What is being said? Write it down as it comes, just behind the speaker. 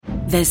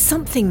There's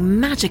something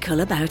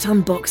magical about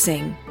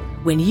unboxing.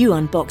 When you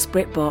unbox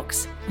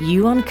BritBox,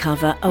 you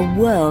uncover a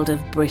world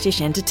of British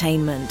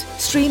entertainment.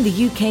 Stream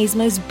the UK's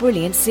most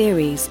brilliant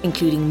series,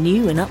 including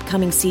new and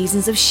upcoming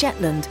seasons of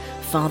Shetland,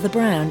 Father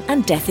Brown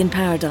and Death in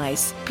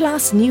Paradise.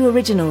 Plus new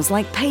originals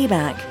like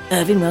Payback,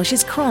 Irving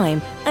Welsh's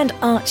Crime and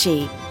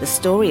Archie, the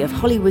story of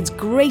Hollywood's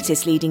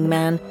greatest leading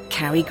man,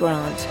 Cary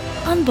Grant.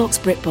 Unbox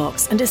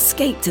BritBox and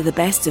escape to the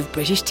best of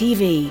British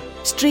TV.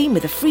 Stream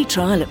with a free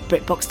trial at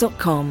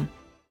BritBox.com.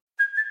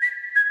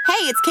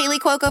 Hey, it's Kaylee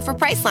Cuoco for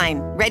Priceline.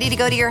 Ready to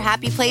go to your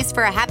happy place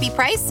for a happy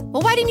price?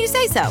 Well, why didn't you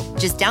say so?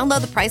 Just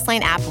download the Priceline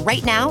app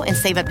right now and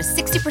save up to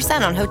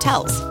 60% on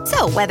hotels.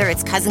 So whether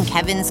it's Cousin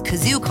Kevin's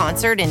Kazoo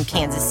Concert in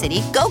Kansas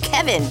City, go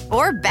Kevin,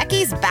 or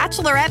Becky's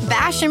Bachelorette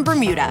Bash in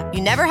Bermuda,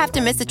 you never have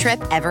to miss a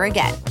trip ever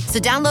again. So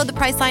download the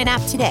Priceline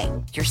app today.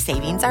 Your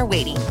savings are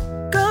waiting.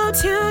 Go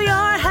to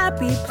your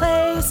happy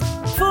place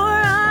for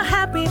a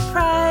happy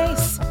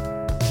price.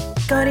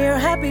 Go to your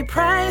happy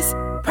price,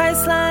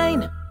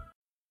 Priceline.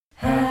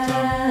 Handsome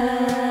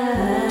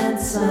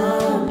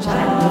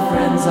chatting with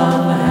friends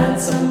on the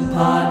Handsome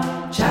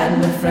Pod. Chatting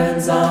with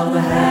friends on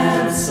the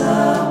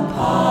Handsome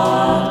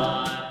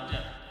Pod.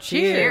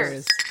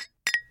 Cheers.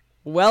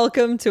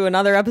 Welcome to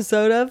another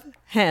episode of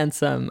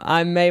Handsome.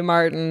 I'm May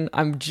Martin.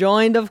 I'm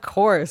joined, of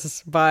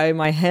course, by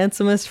my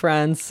handsomest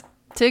friends,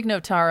 Tig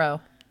Notaro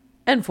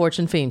and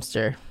Fortune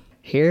Feemster.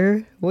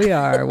 Here we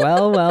are.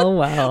 Well.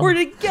 We're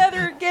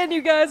together again,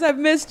 you guys. I've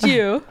missed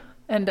you.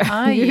 And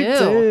I you.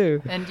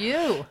 Too. And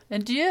you.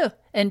 And you.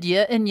 And you.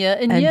 And you.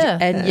 And And you.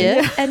 and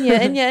you. And you.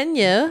 And you. And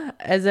you.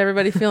 Is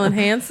everybody feeling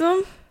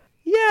handsome?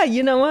 Yeah,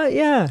 you know what?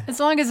 Yeah.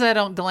 As long as I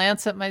don't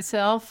glance at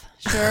myself,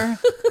 sure.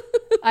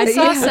 I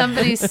saw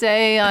somebody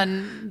say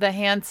on the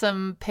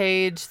Handsome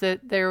page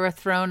that they were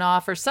thrown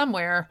off, or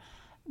somewhere,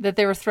 that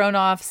they were thrown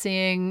off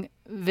seeing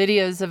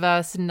videos of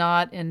us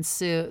not in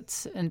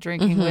suits and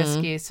drinking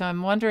whiskey. So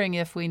I'm wondering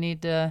if we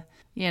need to,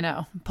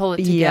 pull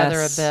it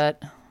together a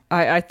bit.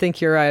 I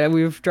think you're right.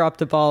 We've dropped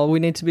the ball. We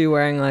need to be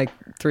wearing like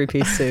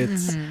three-piece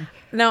suits.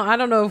 Now, I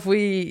don't know if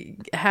we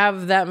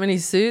have that many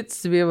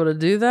suits to be able to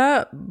do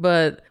that,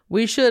 but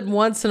we should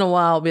once in a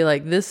while be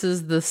like, this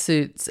is the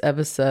suits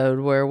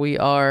episode where we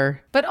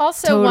are. But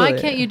also, why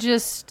can't you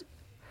just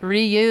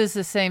reuse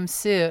the same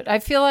suit? I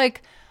feel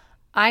like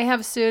I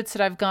have suits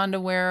that I've gone to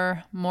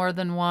wear more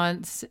than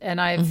once, and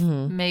I've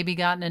maybe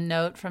gotten a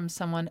note from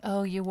someone,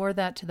 oh, you wore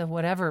that to the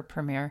whatever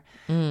premiere.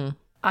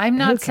 I'm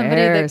not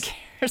somebody that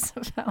cares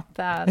about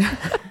that.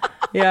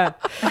 Yeah.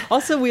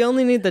 Also, we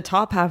only need the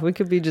top half. We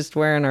could be just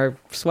wearing our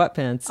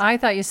sweatpants. I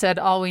thought you said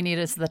all we need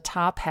is the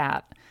top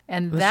hat.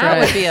 And that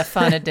would be a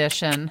fun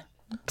addition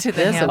to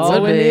the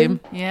all we need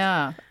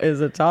Yeah.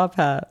 is a top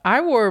hat.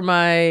 I wore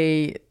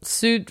my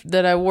suit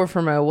that I wore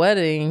for my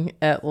wedding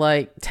at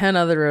like 10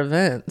 other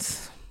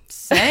events.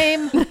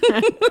 Same.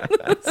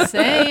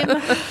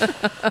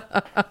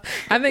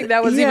 I think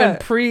that was even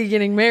pre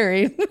getting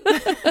married.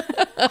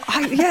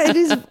 It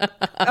is.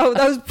 Oh,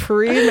 that was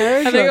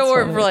pre-marriage? I think I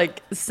wore it for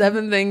like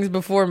 7 things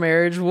before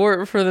marriage.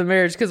 Wore it for the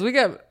marriage because we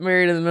got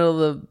married in the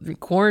middle of the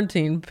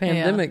quarantine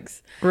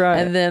pandemics. Yeah. Right.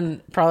 And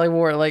then probably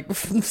wore it like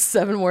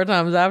 7 more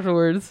times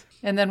afterwards.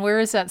 And then where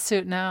is that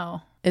suit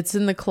now? It's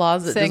in the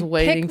closet saying, just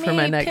waiting for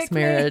my next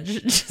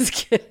marriage. Just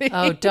kidding.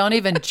 Oh, don't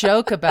even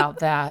joke about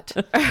that.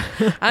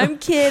 I'm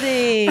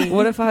kidding.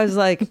 What if I was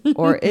like,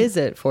 or is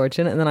it,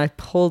 Fortune? And then I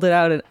pulled it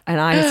out and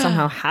I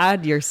somehow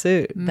had your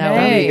suit. That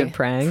would be a good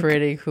prank.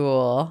 Pretty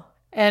cool.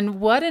 And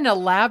what an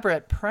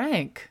elaborate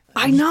prank.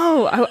 I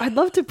know. I'd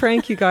love to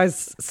prank you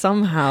guys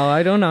somehow.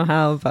 I don't know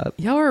how, but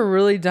y'all are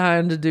really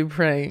dying to do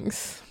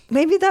pranks.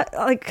 Maybe that,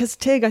 because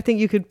Tig, I think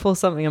you could pull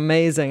something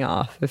amazing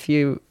off if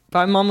you... But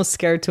I'm almost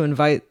scared to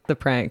invite the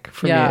prank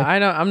from you. Yeah,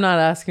 I'm not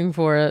asking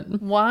for it.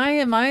 Why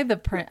am I the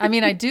prank? I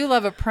mean, I do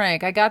love a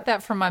prank. I got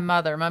that from my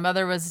mother. My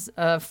mother was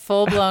a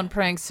full-blown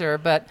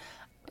prankster, but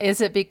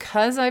is it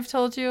because I've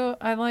told you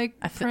I like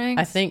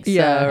pranks? I think so,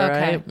 Yeah.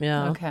 right? Okay.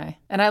 Yeah. Okay.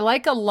 And I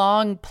like a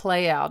long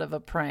play out of a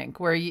prank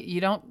where you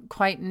don't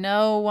quite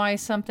know why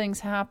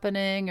something's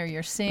happening, or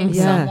you're seeing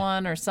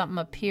someone or something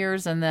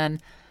appears and then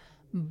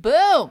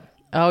boom.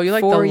 Oh, you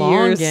like 4 the long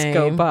years game.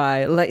 go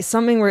by, like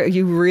something where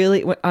you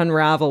really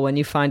unravel when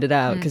you find it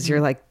out, because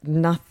you're like,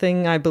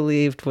 nothing I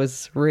believed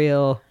was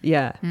real.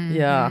 Yeah.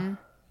 Yeah.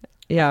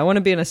 Yeah, I want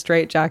to be in a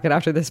straitjacket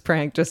after this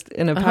prank, just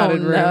in a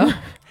padded room.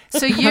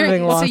 So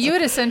you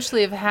would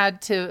essentially have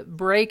had to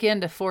break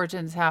into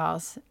Fortune's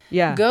house,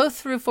 go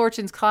through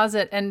Fortune's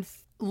closet, and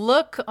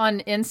look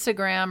on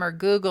Instagram or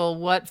Google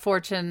what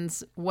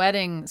Fortune's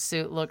wedding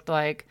suit looked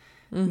like.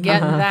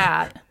 Get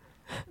that,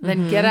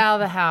 then get out of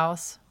the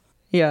house.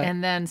 Yeah.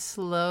 And then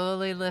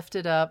slowly lift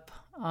it up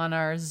on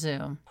our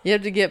Zoom. You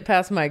have to get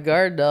past my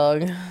guard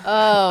dog.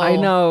 Oh, I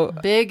know.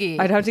 Biggie.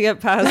 I'd have to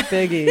get past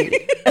Biggie.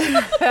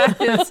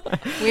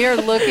 We are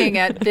looking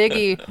at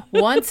Biggie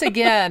once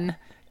again,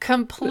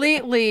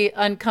 completely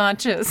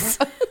unconscious.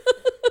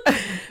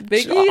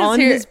 Biggie's on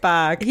here. His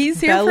back. He's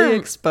here belly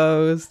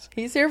exposed.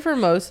 He's here for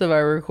most of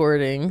our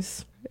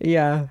recordings.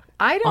 Yeah.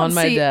 I don't on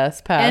my see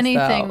desk, passed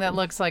anything out. that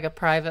looks like a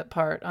private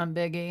part on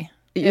Biggie.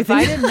 If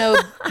I didn't know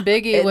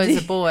Biggie was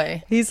a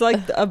boy. He's like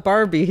a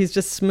Barbie. He's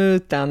just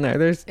smooth down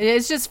there.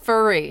 It's just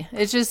furry.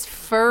 It's just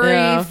furry,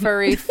 Yeah.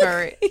 furry.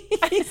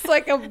 He's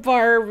like a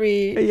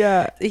Barbie.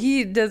 Yeah,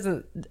 He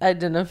doesn't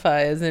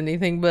identify as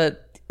anything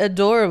but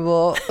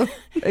adorable.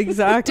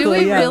 exactly. Do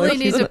we yeah, really like-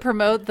 need to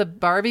promote the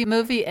Barbie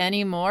movie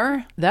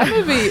anymore? That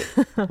movie,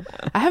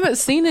 I haven't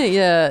seen it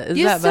yet. Is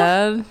You that saw-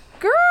 bad?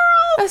 Girl!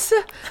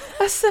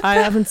 I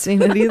haven't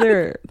seen it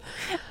either.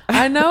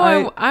 I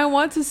know. I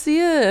want to see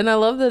it, and I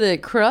love that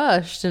it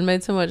crushed and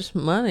made so much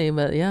money.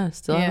 But yeah,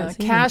 still Yeah, haven't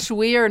seen cash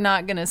we are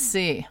not going to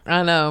see. it.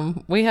 I know.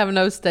 We have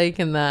no stake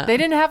in that. They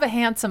didn't have a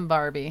handsome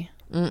Barbie.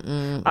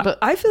 But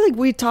I feel like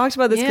we talked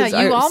about this. Yeah,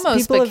 'cause you almost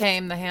people have-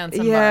 became the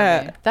handsome Yeah.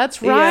 Barbie.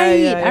 that's Yeah, right.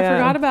 yeah, I yeah.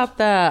 forgot about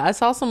that. I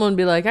saw someone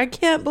be like, "I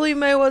can't believe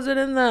May wasn't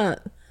in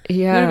that." It would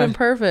Yeah, have been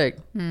perfect.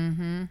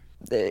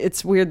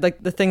 it's weird.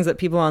 Like the things that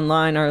people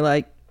online are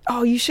like,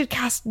 "Oh, you should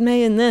cast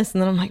May in this,"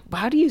 and then I'm like,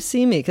 "How do you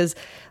see me?" Because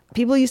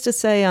people used to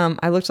say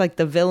I looked like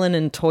the villain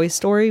in Toy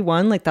Story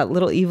 1, like that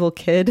little evil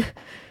kid.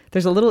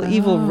 There's a little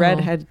evil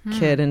redhead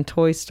kid in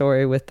Toy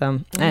Story with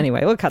them.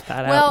 Anyway, we'll cut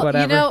that out. Well,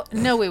 Whatever.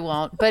 no, we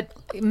won't. But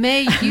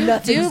May, you do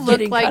Nothing's look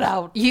getting like cut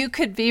out. you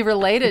could be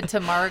related to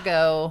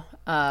Margot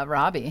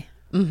Robbie.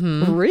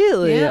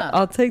 Really? Yeah.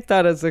 I'll take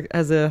that as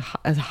a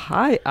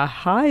high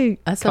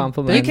That's a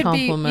compliment. You big could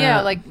be, compliment.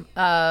 yeah, like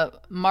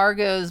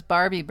Margot's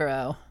Barbie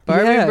bro.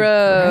 Barbie Yeah,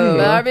 bro.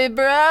 great. Barbie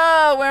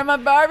bro, where my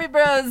Barbie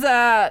bros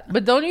at?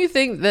 But don't you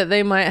think that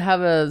they might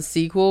have a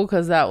sequel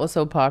because that was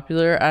so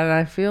popular? And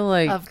I feel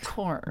like Of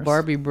course.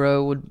 Barbie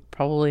bro would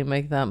probably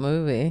make that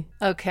movie.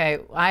 Okay,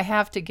 I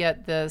have to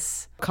get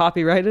this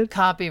Copyrighted?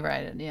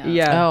 copyrighted. Yeah.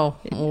 Yeah. Oh,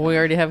 well, we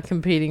already have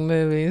competing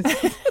movies.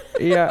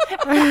 Yeah.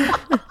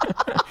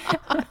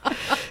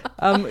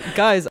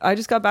 Guys, I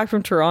just got back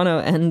from Toronto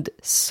and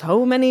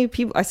so many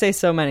people, I say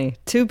so many,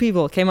 2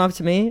 people came up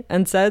to me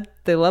and said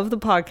they love the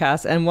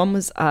podcast. And one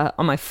was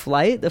on my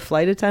flight, the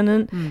flight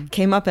attendant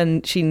came up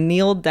and she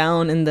kneeled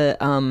down in the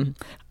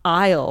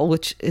aisle,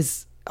 which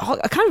is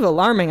kind of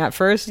alarming at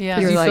first. Yeah.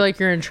 You You're feel like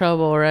you're in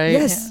trouble, right?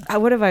 yes,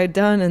 what have I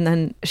done? And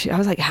then I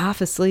was like half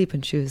asleep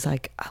and she was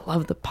like, I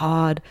love the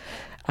pod.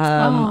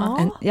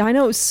 And yeah, I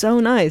know, it was so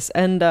nice.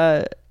 And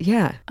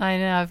yeah, I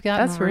know. I've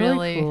gotten That's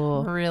really really,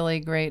 cool. really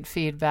great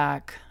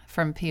feedback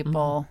from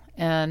people.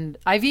 And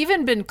I've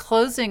even been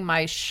closing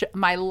my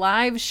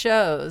live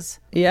shows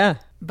yeah.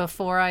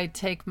 before I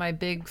take my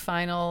big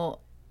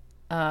final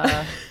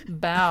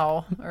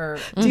bow. Or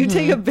Do you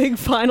take a big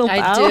final bow?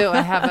 I do.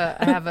 I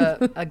have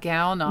a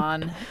gown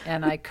on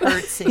and I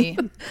curtsy.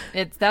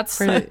 That's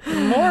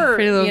more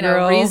pretty little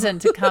girl. reason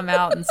to come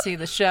out and see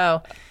the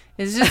show.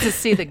 Is just to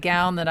see the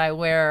gown that I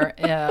wear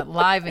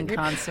live in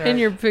concert. And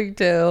your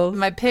pigtails.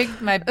 my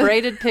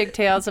braided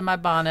pigtails and my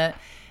bonnet.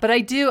 But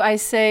I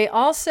say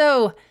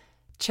also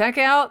check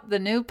out the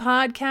new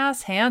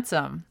podcast,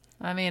 Handsome.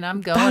 I mean,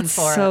 I'm going That's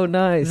for so it.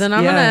 nice. Then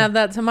I'm Yeah. going to add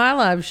that to my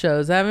live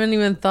shows. I haven't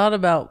even thought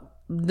about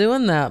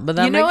doing that, but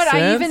that You know makes what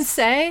sense. I even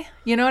say?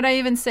 You know what I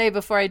even say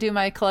before I do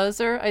my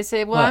closer? I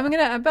say, well, What?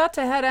 I'm about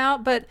to head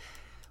out, but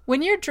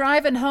when you're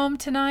driving home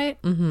tonight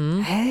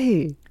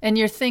Hey. and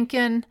you're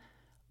thinking,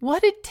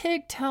 what did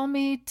Tig tell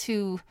me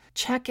to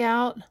check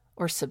out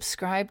or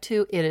subscribe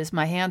to? It is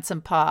my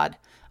Handsome Pod.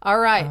 All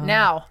right,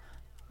 now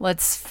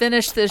let's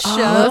finish this show.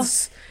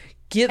 Let's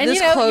get And this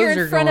you know, closer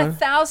you're in front going. of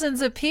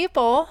thousands of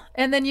people,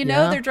 and then you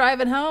know Yeah. they're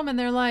driving home, and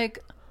they're like,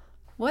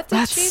 "What did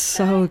That's she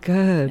say?" so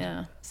good.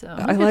 Yeah. So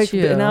I like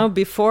you. now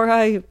before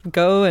I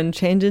go and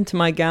change into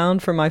my gown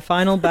for my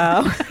final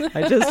bow.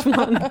 I just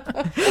want.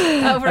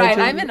 oh right,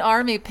 I'm in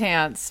army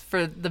pants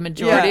for the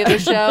majority of the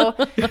show.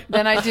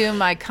 Then I do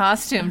my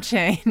costume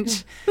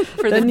change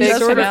for the Then you big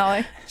sort of-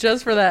 finale.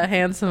 Just for that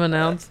handsome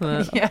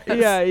announcement. Yes.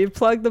 Yeah, you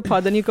plug the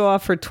pod, then you go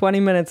off for 20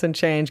 minutes and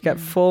change, get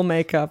full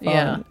makeup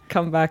Yeah. on,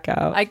 come back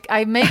out.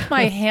 I make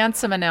my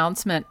handsome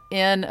announcement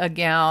in a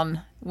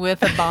gown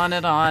with a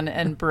bonnet on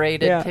and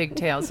braided Yeah.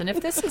 pigtails. And if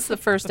this is the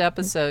first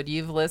episode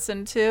you've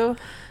listened to,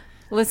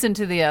 listen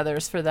to the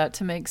others for that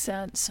to make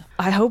sense.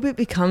 I hope it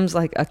becomes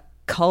like a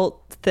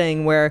cult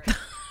thing where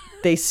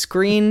they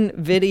screen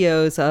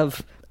videos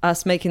of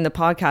us making the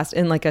podcast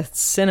in like a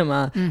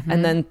cinema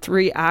and then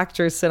 3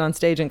 actors sit on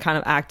stage and kind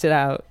of act it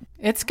out.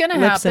 It's going to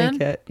Lip happen.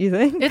 sync it. You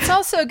think? It's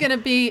also going to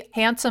be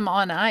handsome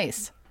on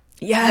ice.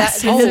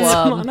 yes. that- it's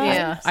Oh, on ice.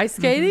 Yeah. Ice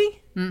skating?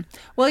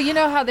 Well, you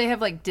know how they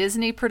have like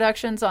Disney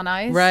productions on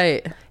ice?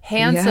 Right.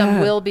 Handsome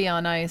Yeah. will be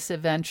on ice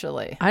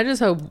eventually. I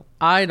just hope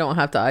I don't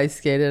have to ice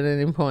skate at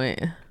any point.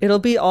 It'll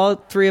be all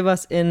 3 of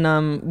us in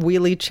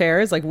wheelie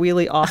chairs, like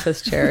wheelie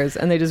office chairs,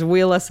 and they just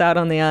wheel us out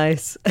on the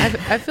ice.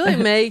 I feel like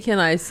May can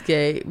ice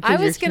skate. I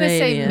was going going to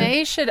say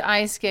May should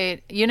ice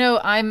skate. You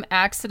know, I'm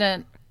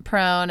accident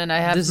prone and I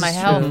have This my is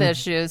health true.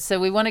 issues, so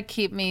we want to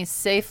keep me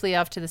safely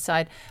off to the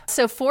side.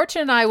 So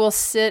Fortune and I will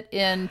sit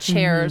in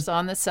chairs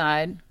on the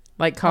side.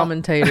 Like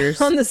commentators.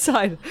 On the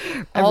side,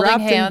 Holding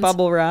wrapped hands. in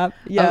bubble wrap.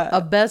 Yeah.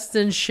 A best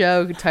in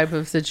show type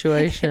of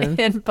situation.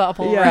 in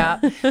bubble Yeah.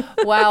 wrap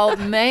while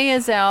May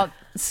is out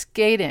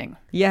skating.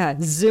 Yeah,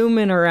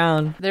 zooming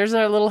around. There's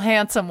our little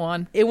handsome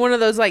one. In one of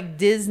those like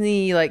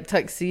Disney like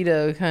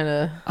tuxedo kind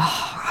of.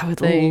 Oh, I would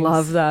things.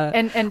 love that.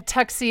 And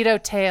tuxedo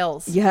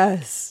tails.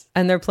 Yes.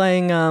 And they're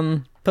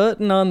playing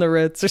Putting on the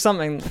Ritz or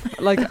something.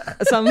 Like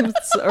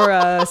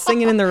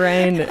Singing in the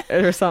Rain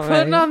or something.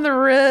 Putting on the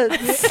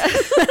Ritz.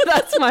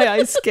 That's my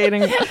ice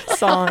skating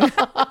song.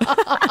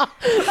 Oh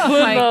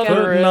my God.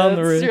 Putting on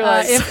the Ritz. You're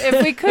like,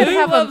 If we could who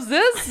have loves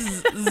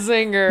this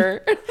zinger?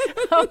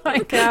 oh my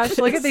gosh,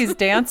 look at these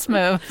dance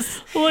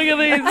moves. Look at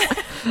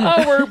these.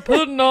 Oh, we're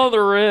putting on the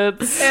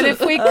Ritz. And if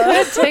we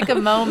could take a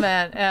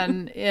moment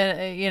and,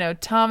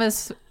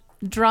 Thomas,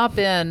 drop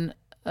in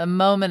a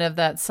moment of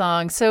that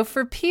song. So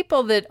for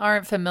people that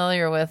aren't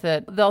familiar with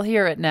it, they'll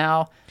hear it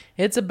now.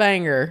 It's a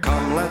banger.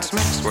 Come, let's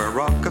mix where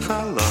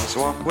Rockefellers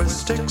walk with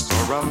sticks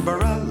or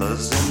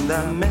umbrellas in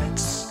their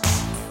midst.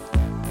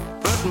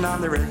 Putting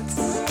on the Ritz.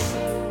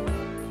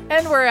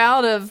 And we're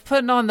out of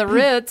Putting on the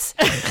Ritz.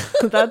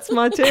 That's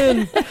my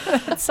tune.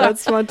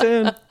 That's my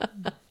tune.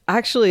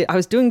 Actually, I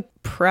was doing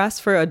press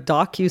for a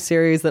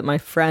docu-series that my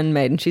friend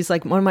made, and she's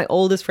like one of my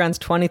oldest friends,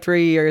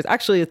 23 years.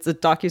 Actually, it's a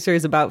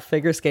docu-series about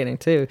figure skating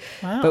too.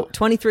 Wow. But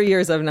 23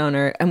 years I've known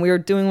her, and we were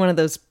doing one of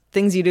those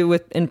things you do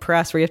in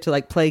press where you have to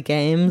like play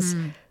games,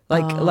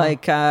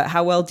 like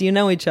how well do you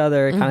know each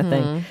other kind of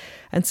thing.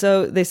 And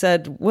so they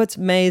said, what's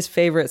May's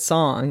favorite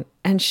song?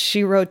 And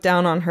she wrote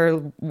down on her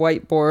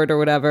whiteboard or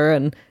whatever,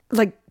 and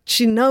like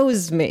she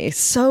knows me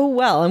so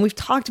well, and we've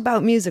talked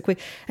about music.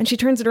 And she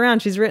turns it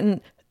around. She's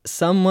written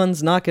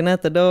Someone's Knocking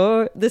at the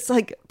Door. This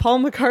like Paul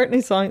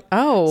McCartney song.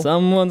 Oh.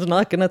 Someone's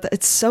knocking at the...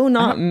 It's so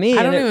not me.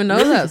 I don't and even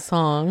know that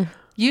song.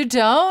 You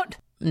don't?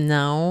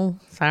 No.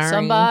 Sorry.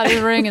 Somebody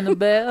ringing the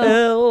bell.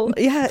 Hell,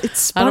 yeah, it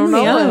spun I don't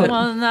me know out. it.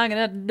 Someone knocking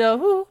at the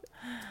door.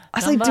 I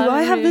was like, do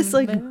I have this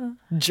like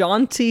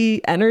jaunty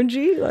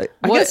energy? Like,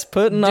 I guess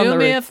Putting on Do the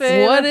me a Ritz.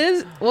 favor. What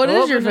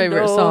is your Open the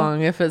favorite door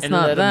song if it's and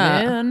not let 'em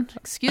that? in.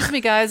 Excuse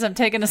me, guys. I'm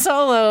taking a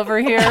solo over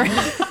here.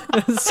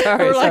 sorry, We're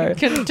sorry. like,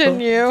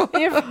 continue.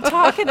 You're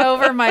talking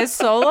over my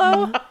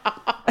solo?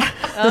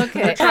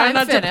 Okay,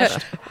 I'm finished.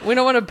 We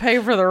don't want to pay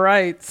for the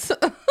rights.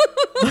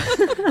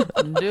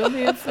 Do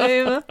me a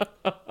favor.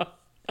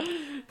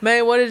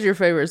 May, what is your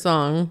favorite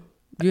song?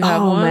 Do you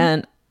have Oh one?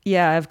 man,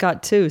 yeah, I've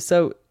got two.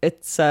 So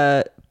it's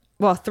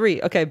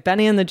three. Okay,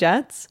 Benny and the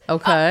Jets.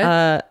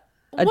 Okay.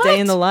 A Day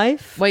in the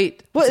Life.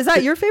 Wait. What is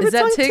that? Your favorite Is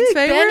that song? Tig's Tig?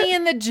 favorite? Benny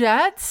and the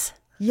Jets?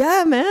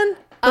 Yeah, man.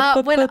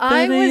 When I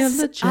Benny and was,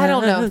 the I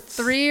don't know, Jets.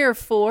 3 or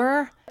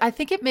 4, I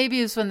think it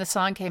maybe was when the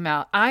song came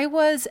out. I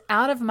was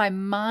out of my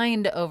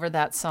mind over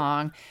that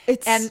song.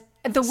 And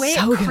the way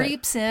so it good.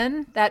 creeps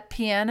in, that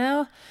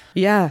piano,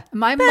 Yeah.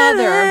 my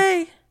mother,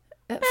 Benny.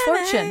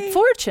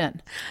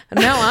 Fortune.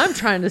 Now I'm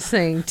trying to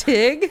sing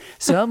Tig.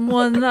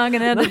 Someone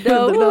knocking at the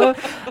door.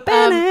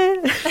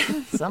 Benny.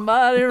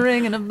 Somebody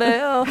ringing a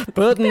bell.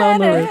 Putting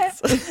on the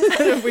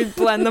Ritz. We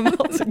blend them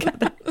all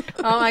together.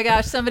 Oh my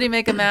gosh, somebody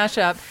make a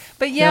mashup.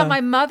 But yeah, my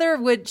mother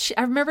would,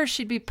 I remember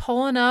she'd be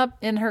pulling up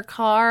in her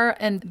car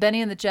and Benny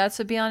and the Jets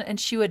would be on and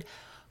she would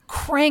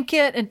crank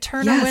it and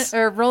turn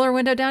or roll her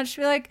window down.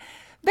 She'd be like,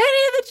 Benny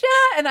and the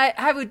Jets. And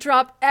I would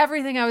drop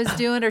everything I was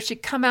doing, or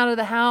she'd come out of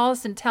the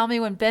house and tell me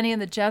when Benny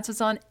and the Jets was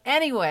on.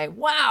 Anyway,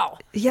 wow.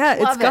 Yeah,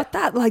 Love it's got it.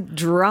 that like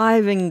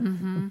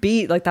driving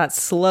beat, like that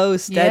slow,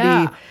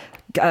 steady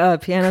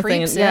piano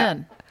Creeps thing. And,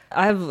 in.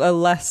 I have a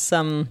less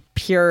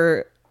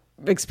pure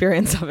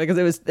experience of it because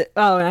it was.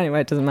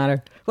 Anyway, it doesn't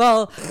matter.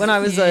 Well, when I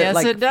was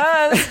Yes, it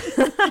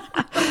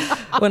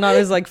does. when I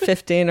was like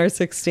 15 or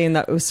 16,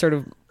 that was sort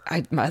of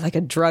like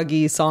a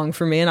druggy song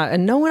for me,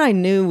 and no one I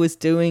knew was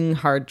doing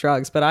hard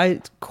drugs, but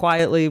I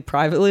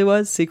privately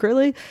was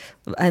secretly,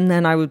 and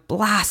then I would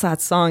blast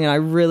that song, and I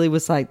really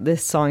was like,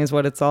 this song is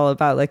what it's all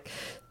about. Like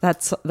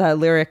that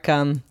lyric,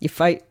 you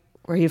fight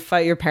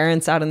your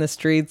parents out in the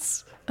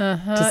streets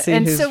to see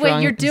And who's so wait,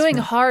 wrong, you're who's doing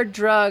right. hard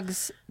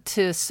drugs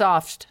to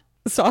soft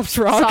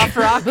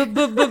rock.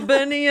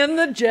 Benny and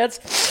the Jets.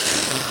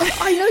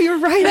 I know, you're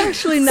right.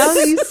 Actually, now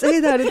that you say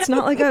that, it's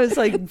not like I was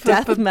like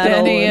death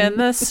metal Benny and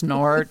the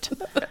Snort.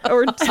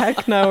 or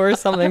techno or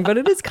something, but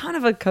it is kind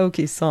of a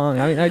cokey song.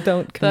 I mean, I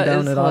don't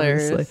condone it,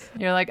 hilarious. obviously.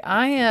 You're like,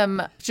 I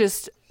am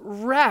just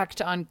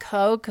wrecked on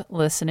coke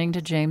listening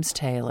to James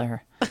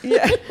Taylor.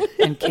 Yeah.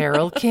 And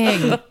Carole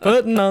King.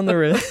 Putting on the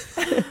Ritz.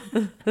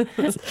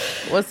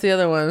 What's the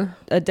other one?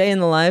 A Day in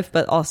the Life,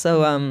 but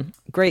also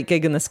Great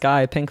Gig in the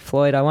Sky, Pink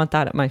Floyd. I want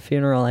that at my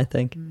funeral, I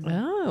think.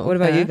 Oh, What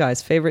about okay. you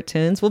guys? Favorite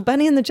tunes? Well,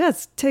 Benny and the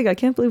Jets. Tig, I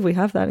can't believe we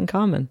have that in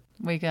common.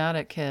 We got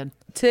it, kid.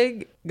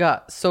 Tig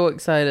got so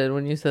excited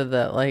when you said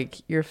that.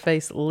 Like your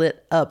face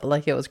lit up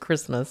like it was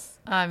Christmas.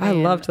 I mean, I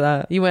loved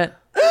that. You went,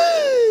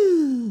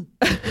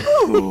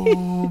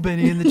 Oh,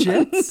 Benny and the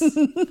Jets.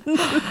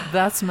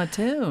 That's my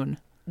tune.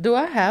 do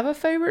I have a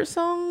favorite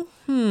song?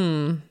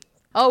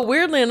 Oh,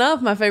 weirdly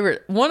enough,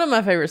 one of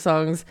my favorite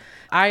songs,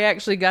 I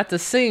actually got to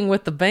sing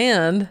with the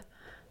band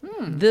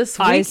this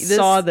week. I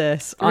saw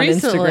this on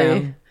recently.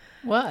 Instagram.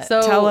 What?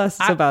 So Tell us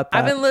about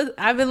that.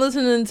 I've been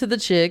listening to the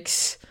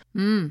Chicks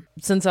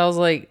since I was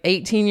like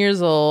 18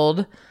 years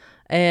old,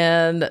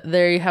 And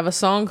they have a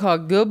song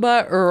called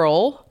Goodbye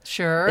Earl.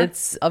 Sure.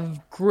 It's a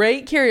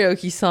great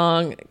karaoke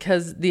song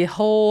because the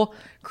whole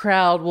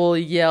crowd will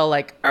yell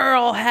like,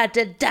 Earl had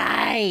to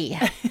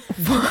die.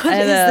 What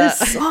is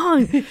this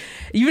song?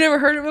 You've never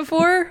heard it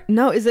before?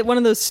 No, is it one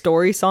of those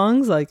story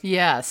songs? Like,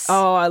 Yes.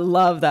 oh, I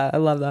love that. I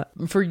love that.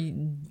 For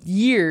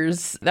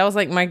years, that was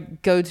like my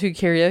go-to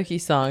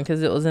karaoke song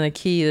because it was in a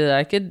key that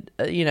I could,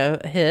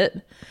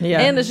 hit.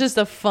 Yeah. And it's just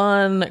a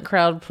fun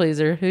crowd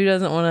pleaser. Who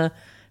doesn't want to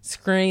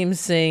scream,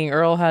 sing,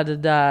 Earl had to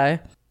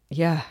die?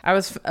 Yeah. I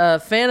was a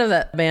fan of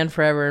that band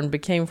forever and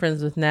became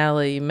friends with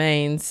Natalie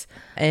Maines,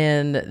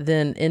 and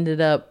then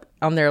ended up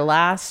on their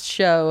last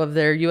show of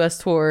their U.S.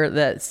 tour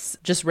that's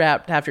just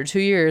wrapped after 2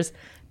 years.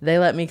 They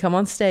let me come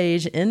on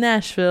stage in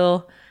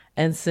Nashville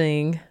and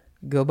sing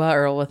Goodbye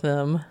Earl with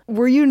them.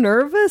 Were you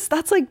nervous?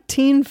 That's like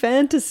teen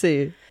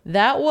fantasy.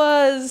 That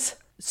was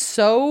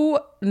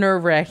so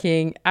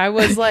nerve-wracking. I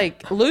was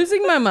like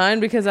losing my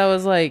mind because I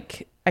was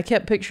like, I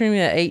kept picturing me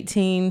at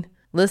 18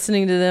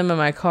 listening to them in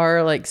my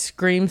car, like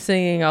scream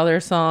singing all their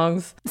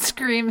songs.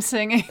 Scream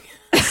singing.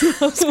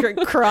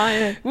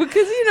 Crying.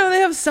 Because, they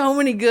have so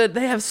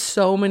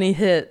many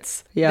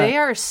hits. Yeah. They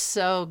are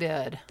so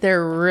good.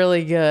 They're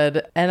really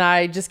good. And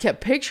I just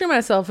kept picturing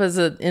myself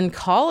in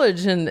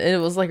college, and it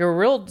was like a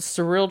real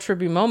surreal,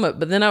 trippy moment.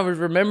 But then I would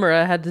remember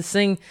I had to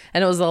sing,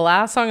 and it was the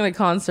last song of the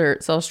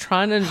concert. So I was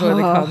trying to enjoy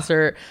the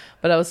concert,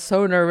 but I was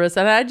so nervous.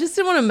 And I just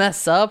didn't want to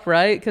mess up,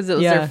 right? Because it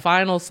was their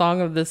final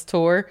song of this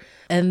tour.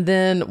 And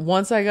then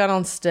once I got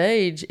on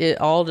stage,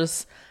 it all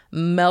just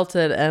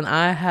melted, and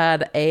I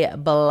had a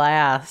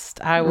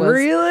blast. I was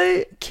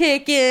really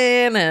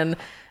kicking, and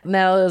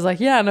Natalie was like,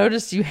 yeah, I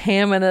noticed you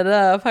hamming it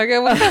up. I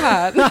go, what?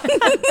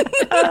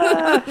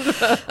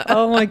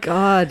 Oh my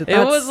God.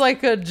 It was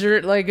like a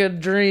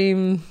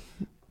dream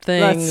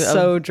thing. That's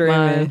so dreamy.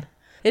 Mine.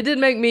 It did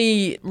make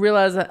me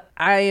realize that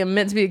I am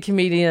meant to be a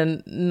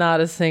comedian,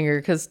 not a singer,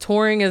 because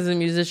touring as a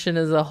musician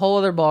is a whole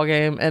other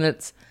ballgame, and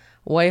it's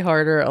way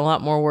harder, a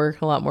lot more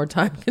work, a lot more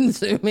time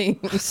consuming.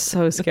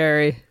 So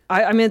scary.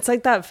 I mean, it's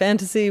like that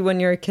fantasy when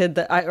you're a kid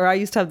I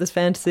used to have this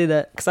fantasy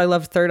that, because I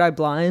loved Third Eye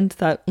Blind,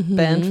 that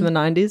band from the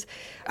 90s.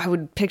 I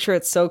would picture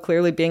it so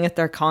clearly being at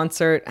their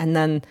concert, and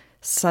then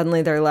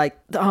suddenly they're like,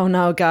 oh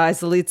no, guys,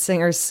 the lead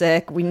singer's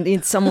sick. We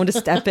need someone to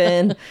step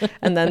in.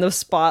 And then the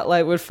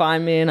spotlight would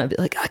find me, and I'd be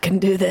like, I can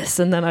do this.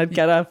 And then I'd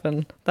get up,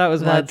 and that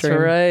was my dream.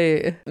 That's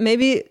right.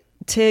 Maybe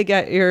Tig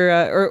at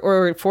your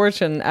or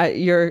Fortune at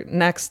your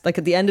next, like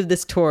at the end of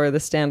this tour, the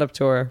stand-up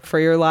tour, for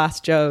your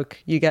last joke,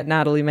 you get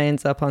Natalie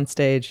Maines up on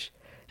stage,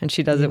 and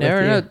she does it with you.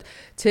 Know.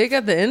 Tig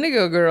at the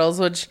Indigo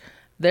Girls, which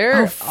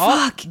they're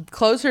all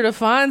Closer to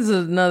Fine's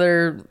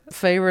another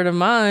favorite of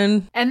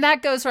mine. And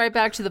that goes right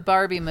back to the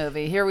Barbie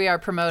movie. Here we are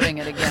promoting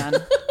it again.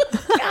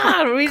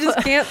 God, we just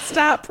can't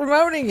stop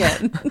promoting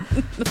it.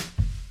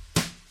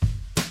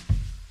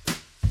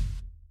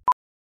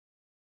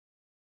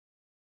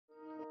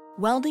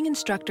 Welding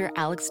instructor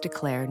Alex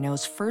DeClaire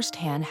knows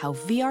firsthand how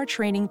VR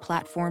training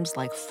platforms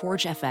like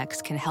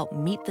ForgeFX can help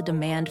meet the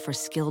demand for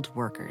skilled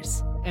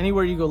workers.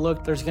 Anywhere you go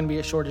look, there's going to be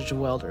a shortage of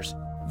welders.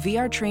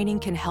 VR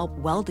training can help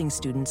welding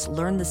students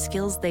learn the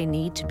skills they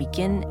need to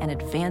begin and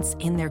advance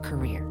in their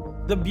career.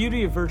 The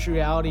beauty of virtual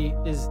reality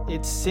is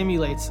it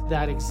simulates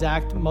that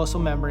exact muscle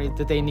memory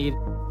that they need.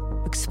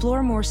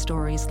 Explore more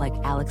stories like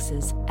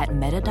Alex's at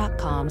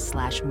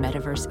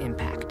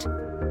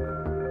meta.com/metaverseimpact.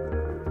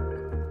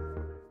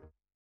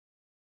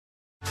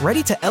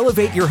 Ready to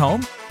elevate your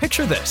home?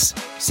 Picture this: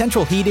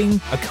 central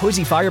heating, a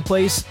cozy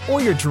fireplace,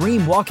 or your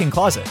dream walk-in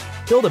closet.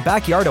 Build a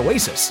backyard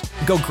oasis,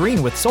 go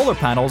green with solar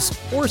panels,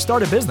 or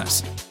start a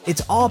business.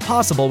 It's all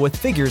possible with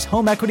Figure's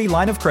home equity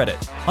line of credit.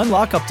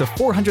 Unlock up to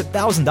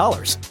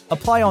 $400,000.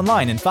 Apply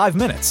online in 5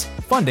 minutes.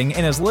 Funding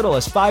in as little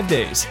as 5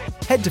 days.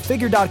 Head to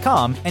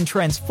Figure.com and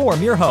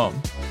transform your home.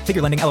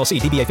 Figure Lending LLC,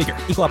 DBA Figure,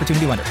 Equal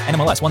Opportunity Lender,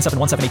 NMLS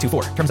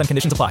 1717824. Terms and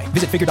conditions apply.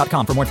 Visit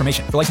Figure.com for more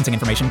information. For licensing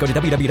information, go to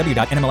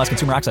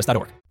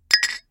www.nmlsconsumeraccess.org.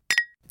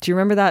 Do you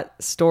remember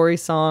that story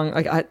song?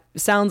 It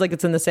sounds like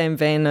it's in the same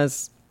vein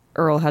as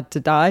Earl Had to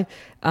Die.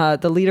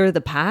 The Leader of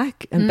the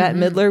Pack, and Bette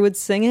Midler would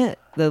sing it.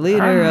 The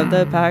leader of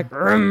the pack.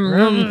 Vroom,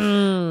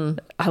 vroom.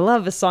 I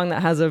love a song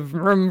that has a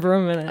vroom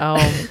vroom in it. Oh,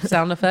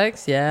 sound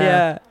effects? Yeah.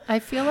 Yeah. I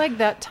feel like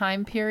that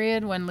time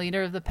period when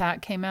Leader of the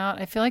Pack came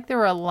out, I feel like there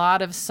were a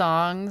lot of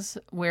songs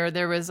where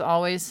there was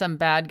always some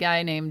bad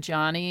guy named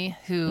Johnny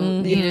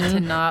who needed to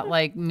not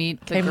like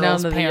meet the Came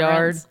girl's down to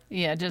parents. the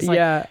Yeah, just like,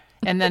 Yeah.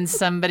 and then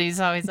somebody's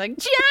always like,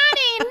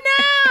 Johnny, no!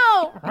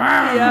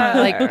 Yeah.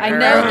 Like, I know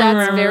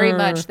that's very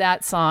much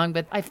that song,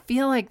 but I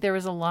feel like there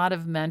was a lot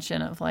of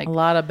mention of like, A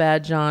lot of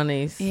bad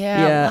Johnnies.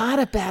 a lot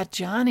of bad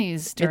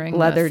Johnnies during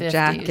Leather the 50s.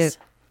 jacket.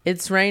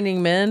 It's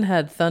Raining Men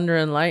had Thunder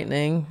and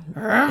Lightning.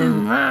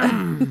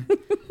 Thunder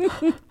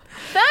and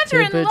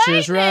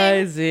Temperatures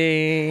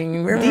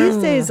lightning. rising. These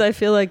days, I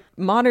feel like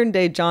modern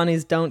day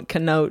Johnnies don't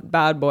connote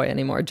bad boy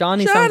anymore.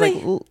 Johnny sounds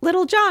like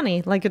little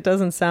Johnny. Like, it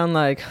doesn't sound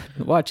like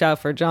watch out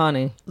for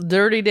Johnny.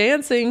 Dirty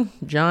Dancing,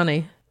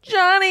 Johnny.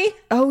 Johnny.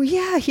 Oh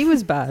yeah, he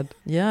was bad.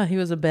 Yeah, he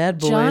was a bad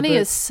boy. Johnny but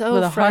is so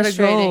with a heart of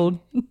frustrating. gold.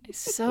 He's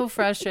so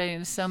frustrating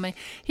to so many.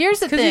 Here's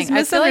the Because thing. he's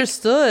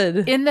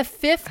misunderstood. In the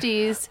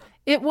 50s,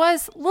 it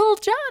was little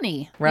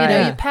Johnny. Right. You know,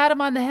 Yeah. you pat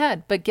him on the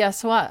head. But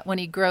guess what? When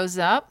he grows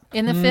up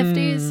in the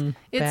 50s,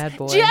 it's bad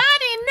boy. Johnny,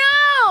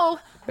 no!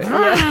 He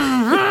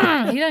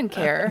doesn't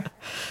care.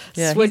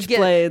 Yeah,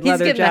 Switchblade,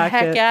 leather he's getting jacket. the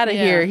heck out of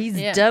Yeah, here. He's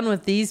yeah. done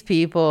with these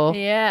people.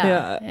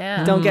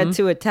 Yeah. Don't get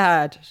too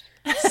attached.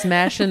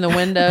 Smashing the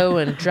window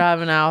and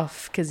driving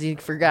off because he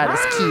forgot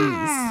his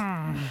keys.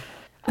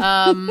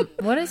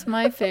 What is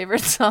my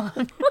favorite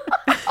song?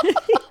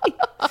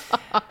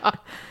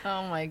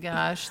 Oh my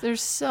gosh,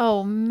 there's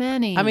so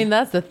many. I mean,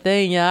 that's the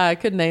thing. Yeah, I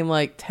could name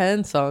like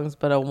 10 songs,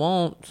 but I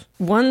won't.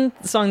 One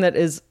song that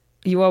is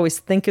you always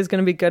think is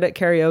going to be good at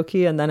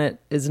karaoke and then it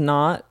is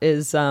not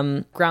is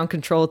Ground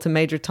Control to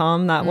Major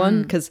Tom, that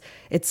one, because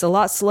it's a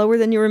lot slower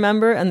than you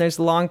remember and there's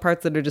long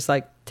parts that are just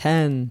like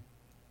 10,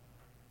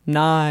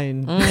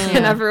 9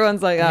 and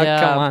everyone's like, oh,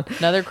 come on.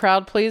 Another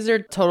crowd pleaser,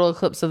 Total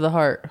Eclipse of the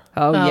Heart.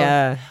 Oh,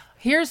 yeah.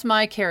 Here's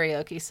my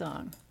karaoke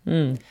song.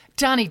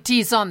 Johnny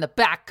D's on the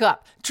back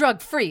up,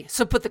 drug free,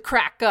 so put the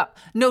crack up.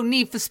 No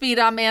need for speed,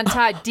 I'm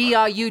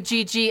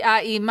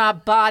anti-DRUGGIE. My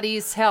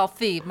body's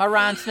healthy, my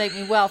rhymes make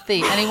me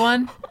wealthy.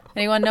 Anyone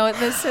know what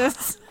this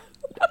is?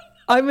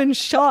 I'm in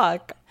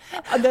shock.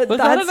 Was that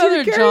That's your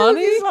another karaoke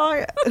Johnny?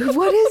 song.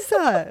 What is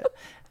that?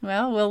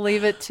 Well, we'll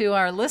leave it to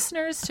our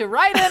listeners to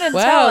write in and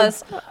Wow. tell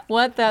us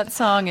what that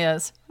song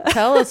is.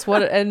 Tell us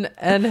what, and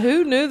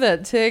who knew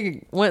that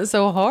Tig went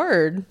so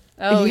hard?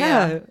 Oh,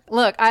 Yeah. yeah.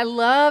 Look, I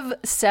love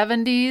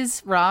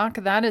 70s rock.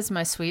 That is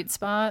my sweet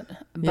spot.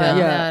 But Yeah.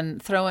 then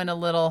throw in a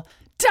little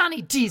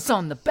Johnny D's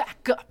on the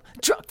back up,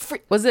 drug free.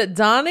 Was it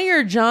Donnie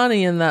or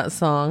Johnny in that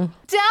song?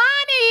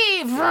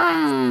 Johnny!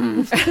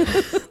 Vroom.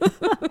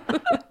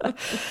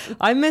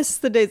 I miss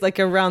the days like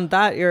around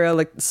that era,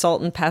 like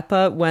Salt and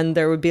Pepper, when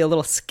there would be a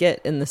little skit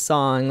in the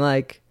song,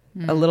 like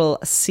a little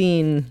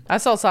scene. I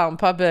saw Salt and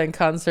Peppa in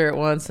concert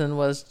once and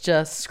was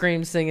just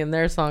scream singing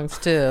their songs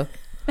too.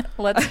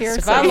 Let's hear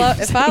If some.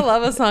 I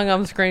love a song,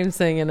 I'm scream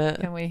singing it.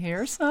 Can we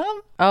hear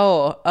some?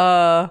 Oh,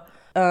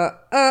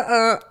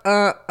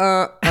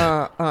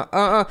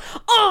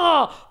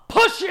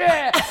 push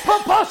it,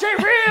 push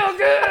it real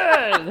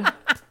good.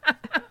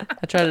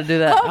 I try to do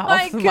that. Oh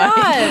my off the mic.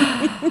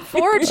 God.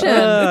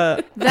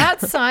 Fortune.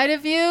 That side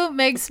of you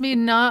makes me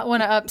not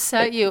want to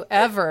upset you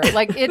ever.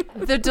 Like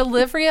the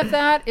delivery of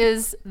that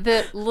is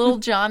that little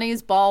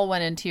Johnny's ball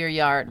went into your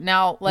yard.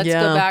 Now let's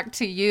Yeah. go back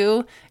to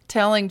you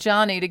telling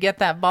Johnny to get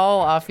that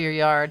ball off your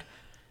yard.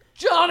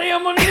 Johnny,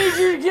 I'm gonna need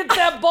you to get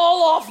that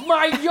ball off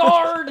my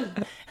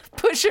yard.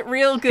 Push it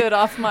real good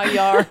off my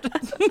yard.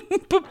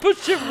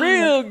 Push it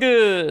real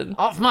good.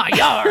 Off my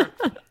yard.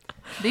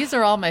 These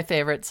are all my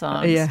favorite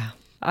songs. Yeah.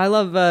 I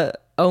love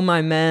Oh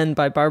My Man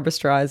by Barbra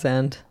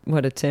Streisand.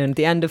 What a tune.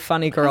 The end of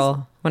Funny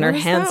Girl, when her what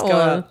is hands that go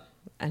one? up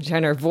and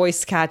her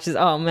voice catches.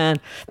 Oh,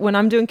 man. When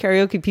I'm doing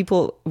karaoke,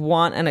 people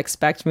want and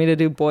expect me to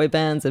do boy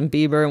bands and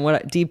Bieber.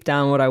 And deep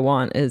down, what I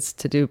want is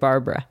to do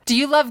Barbara. Do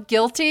you love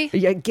Guilty?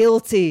 Yeah,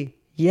 Guilty.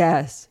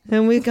 Yes.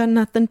 And we got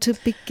nothing to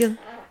be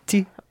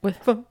guilty with.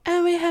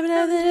 And we have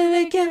nothing to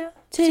be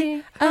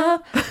guilty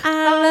of.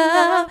 Our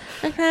love.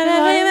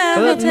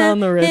 Putting on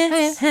the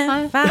Ritz. Get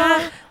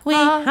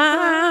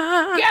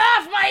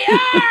off my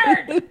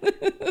yard!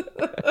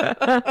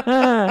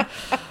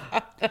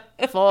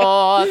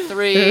 4,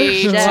 3,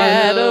 2,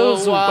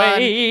 Shadows 1.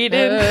 waiting,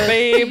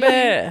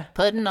 baby.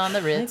 Putting on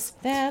the Ritz.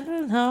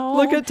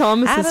 Look at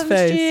Thomas's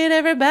face.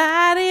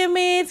 Everybody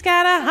meets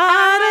got a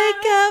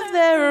heartache of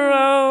their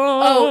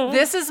own. Oh,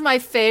 this is my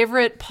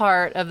favorite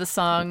part of the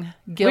song,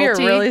 Guilty. We are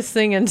really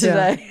singing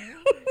today.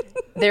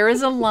 There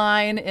is a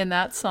line in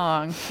that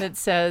song that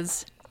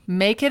says,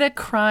 make it a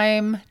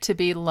crime to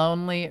be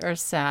lonely or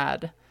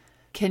sad.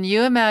 Can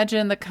you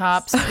imagine the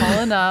cops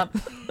pulling up,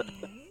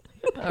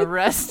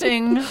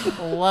 arresting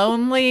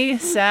lonely,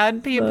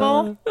 sad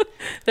people?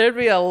 There'd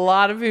be a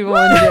lot of people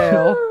in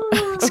jail.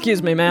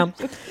 Excuse me, ma'am.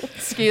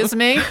 Excuse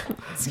me.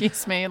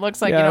 Excuse me. It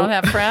looks like Yeah. you don't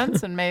have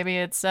friends, and maybe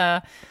it's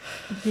Yeah.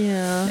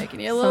 making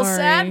you a little Sorry.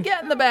 sad.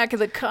 Get in the back of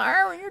the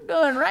car when you're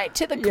going right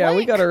to the clink. Yeah,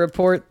 we got a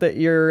report that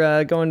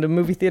you're going to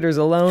movie theaters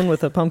alone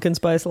with a pumpkin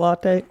spice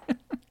latte.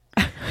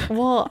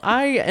 Well,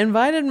 I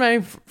invited my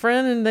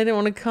friend and they didn't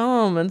want to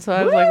come. And so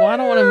I was like, well, I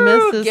don't want to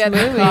miss this Get in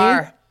movie. the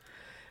car.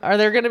 Are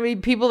there going to be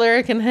people there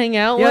I can hang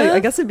out Yeah, with? I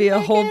guess it'd be a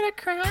whole Make it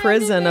a crime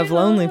prison to of be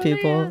lonely lonely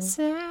people. or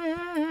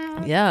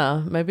sad.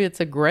 Yeah, maybe it's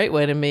a great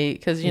way to meet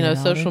because, you know,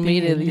 social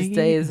media these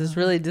days is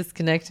really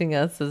disconnecting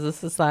us as a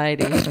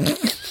society.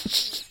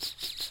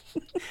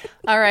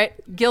 All right,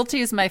 Guilty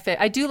is my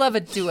favorite. I do love a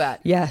duet.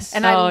 Yes.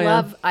 And Oh,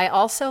 yeah. I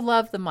also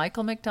love the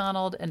Michael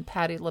McDonald and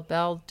Patti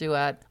LaBelle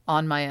duet,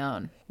 On My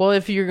Own. Well,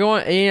 if you're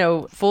going, you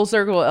know, full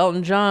circle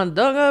Elton John,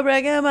 don't go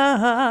breaking my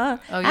heart.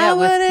 Oh, yeah, I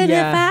wouldn't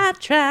Yeah. if I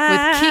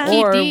tried. With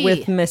Kiki Or D.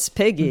 with Miss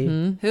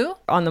Piggy. Who?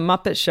 On the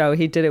Muppet Show,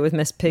 he did it with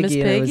Miss Piggy. Miss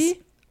And it was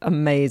Piggy?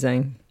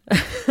 amazing.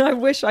 I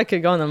wish I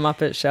could go on the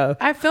Muppet Show.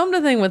 I filmed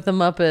a thing with the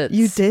Muppets.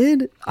 You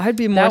did? I'd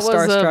be more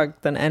starstruck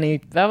than any.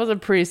 That was a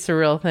pretty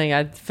surreal thing.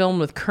 I filmed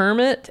with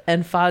Kermit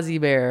and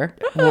Fozzie Bear.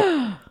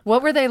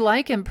 What were they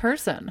like in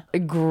person?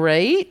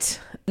 Great.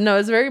 No,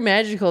 it's very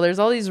magical. There's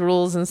all these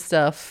rules and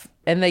stuff,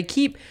 and they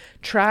keep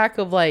track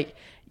of like,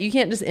 you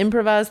can't just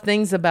improvise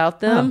things about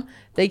them.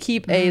 They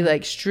keep a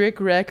like strict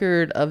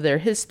record of their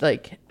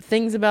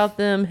things about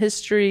them,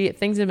 history,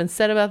 things that have been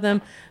said about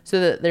them, so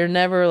that they're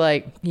never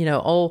like,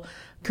 oh,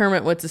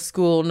 Kermit went to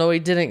school. No, he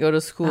didn't go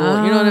to school.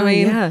 You know what I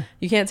mean? Yeah.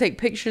 You can't take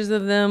pictures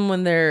of them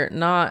when they're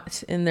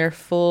not in their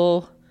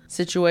full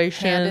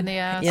situation. Hand in the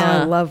ass.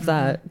 Yeah, I love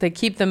that. They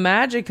keep the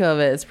magic of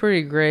it. It's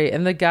pretty great.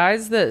 And the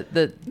guys that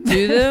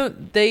do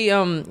them, they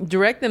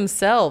direct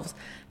themselves.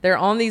 They're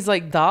on these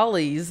like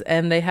dollies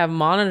and they have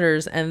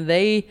monitors and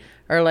they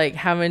are like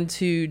having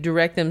to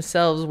direct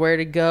themselves where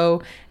to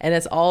go. And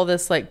it's all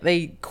this like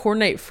they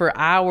coordinate for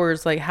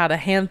hours, like how to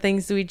hand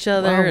things to each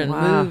other and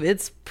move.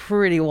 It's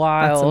pretty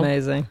wild. That's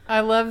amazing. I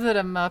love that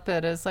a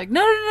Muppet is like,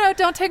 no,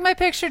 don't take my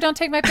picture. Don't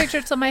take my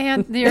picture till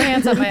your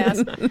hand's on my ass.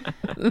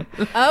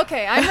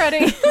 Okay, I'm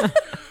ready.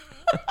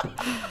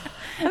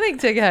 I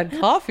think Tig had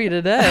coffee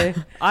today.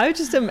 I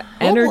just am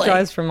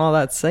energized from all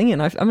that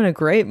singing. I'm in a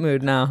great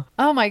mood now.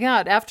 Oh my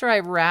God. After I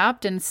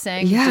rapped and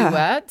sang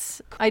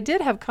duets, I did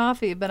have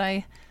coffee, but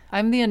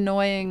I'm the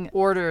annoying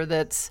order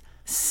that's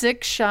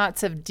 6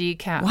 shots of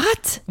decaf.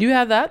 What? You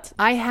have that?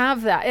 I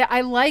have that.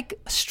 I like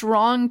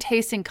strong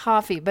tasting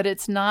coffee, but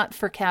it's not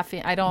for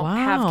caffeine. I don't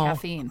have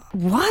caffeine.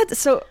 What?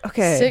 So,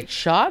 okay. 6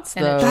 shots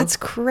though. That's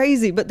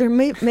crazy. But there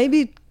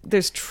maybe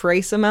there's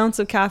trace amounts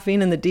of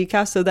caffeine in the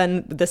decaf. So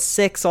then the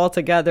 6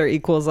 altogether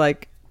equals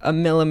like a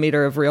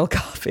millimeter of real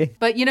coffee.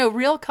 But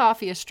real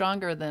coffee is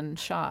stronger than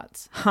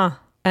shots. Huh.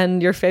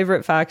 And your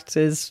favorite fact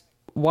is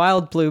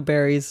wild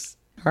blueberries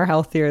are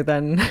healthier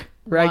than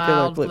regular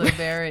Wild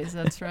blueberries.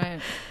 That's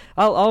right.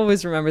 I'll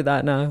always remember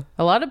that now.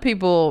 A lot of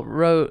people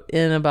wrote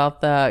in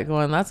about that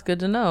going, that's good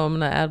to know. I'm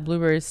going to add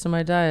blueberries to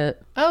my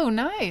diet. Oh,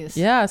 nice.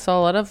 Yeah, I saw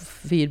a lot of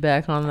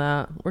feedback on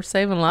that. We're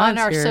saving lives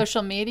on our here.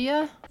 social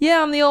media?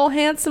 Yeah, on the old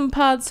Handsome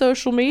Pod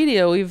social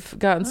media. We've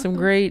gotten some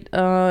great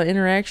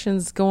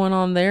interactions going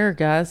on there,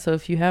 guys. So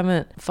if you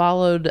haven't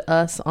followed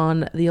us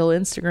on the old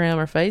Instagram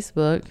or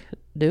Facebook,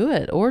 do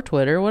it. Or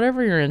Twitter,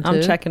 whatever you're into.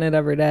 I'm checking it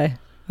every day.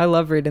 I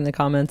love reading the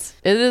comments.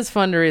 It is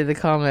fun to read the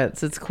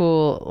comments. It's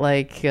cool.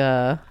 Like,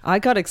 I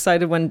got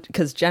excited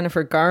because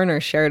Jennifer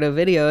Garner shared a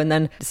video, and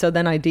then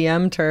I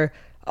DM'd her,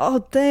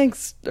 oh,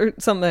 thanks, or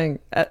something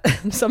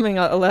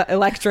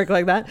electric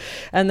like that,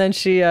 and then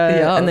she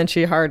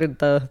hearted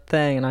the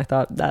thing, and I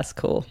thought that's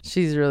cool.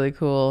 She's really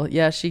cool.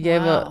 Yeah, she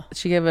gave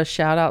a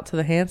shout out to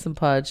the Handsome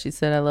Pod. She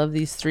said, "I love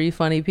these 3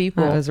 funny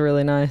people." That was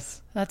really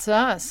nice. That's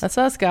us. That's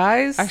us,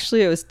 guys.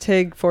 Actually, it was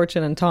Tig,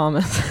 Fortune, and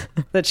Thomas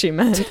that she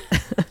meant.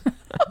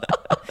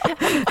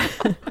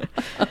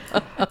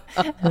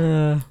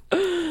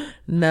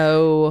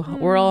 No,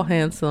 we're all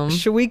handsome.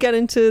 Should we get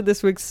into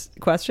this week's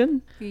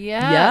question?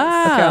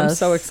 Yes. Okay, I'm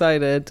so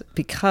excited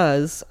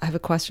because I have a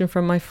question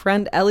from my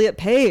friend Elliot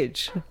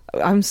Page.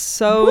 I'm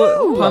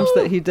so pumped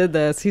that he did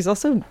this. He's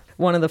also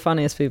one of the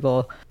funniest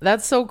people.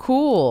 That's so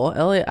cool.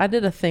 Elliot, I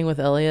did a thing with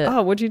Elliot.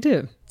 Oh, what'd you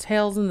do?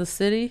 Tales in the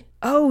City.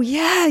 Oh,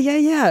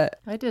 yeah.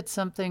 I did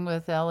something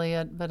with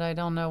Elliot, but I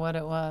don't know what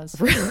it was.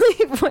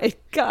 Really?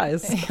 Wait,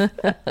 guys.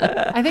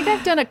 I think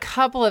I've done a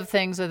couple of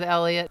things with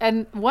Elliot,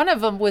 and one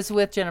of them was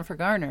with Jennifer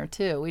Garner,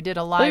 too. We did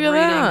a live reading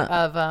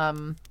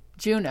of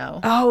Juno.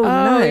 Oh,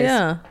 nice.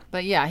 Yeah.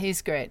 But yeah,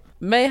 he's great.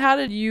 May, how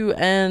did you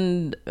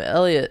and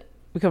Elliot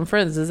become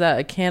friends? Is that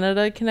a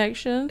Canada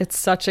connection? It's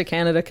such a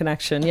Canada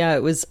connection. Yeah,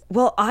 it was.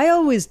 Well, I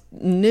always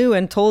knew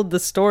and told the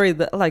story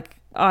that,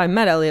 I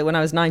met Elliot when I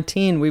was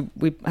 19.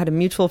 We had a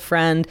mutual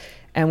friend,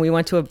 and we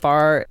went to a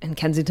bar in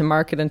Kensington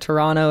Market in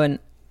Toronto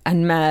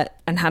and met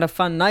and had a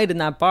fun night in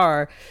that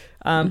bar.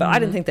 But I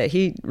didn't think that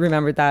he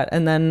remembered that.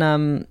 And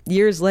then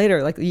years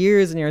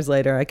and years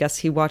later, I guess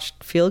he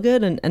watched Feel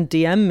Good and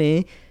DM'd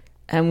me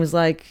and was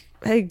like,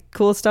 hey,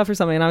 cool stuff or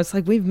something. And I was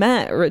like, we've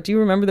met. Do you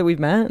remember that we've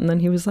met? And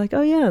then he was like,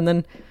 oh, yeah. And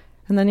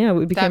then yeah,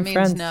 we became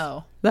friends. That means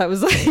no. That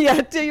was like,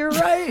 yeah, you're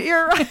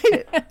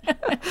right.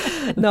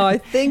 No, I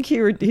think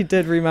he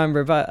did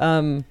remember, but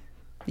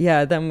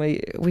yeah, then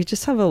we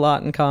just have a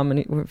lot in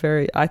common. We're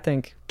very, I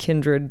think,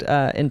 kindred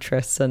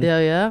interests. And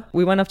yeah.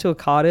 We went up to a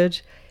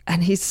cottage,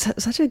 and he's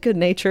such a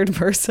good-natured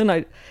person.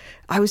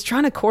 I was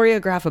trying to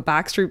choreograph a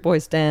Backstreet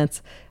Boys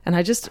dance, and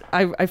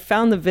I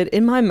found the vid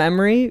in my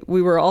memory.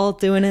 We were all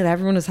doing it.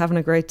 Everyone was having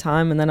a great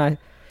time, and then I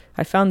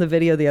found the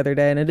video the other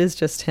day, and it is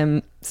just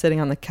him sitting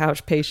on the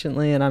couch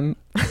patiently, and I'm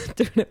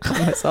doing it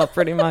by myself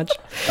pretty much.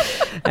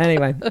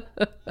 Anyway.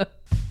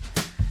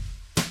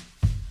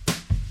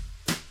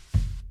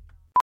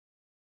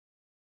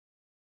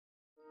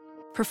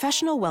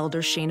 Professional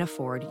welder Shayna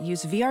Ford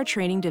used VR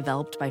training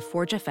developed by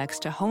ForgeFX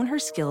to hone her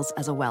skills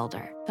as a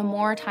welder. The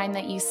more time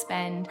that you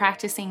spend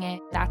practicing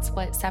it, that's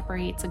what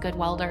separates a good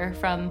welder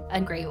from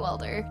a great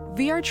welder.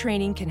 VR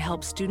training can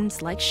help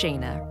students like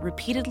Shayna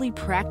repeatedly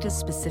practice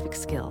specific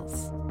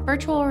skills.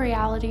 Virtual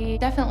reality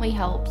definitely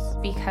helps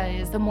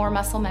because the more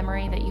muscle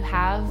memory that you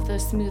have, the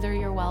smoother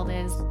your weld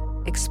is.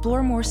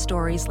 Explore more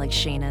stories like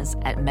Shayna's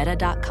at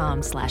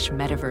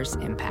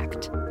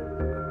meta.com/metaverseimpact.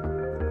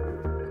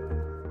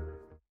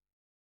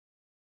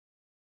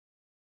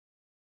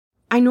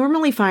 I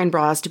normally find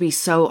bras to be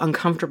so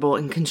uncomfortable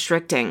and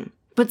constricting,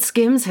 but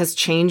Skims has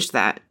changed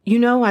that. You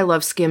know I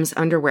love Skims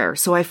underwear,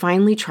 so I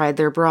finally tried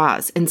their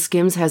bras, and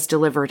Skims has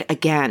delivered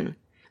again.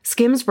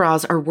 Skims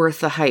bras are worth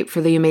the hype for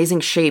the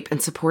amazing shape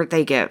and support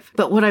they give,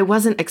 but what I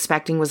wasn't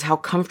expecting was how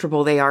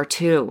comfortable they are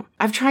too.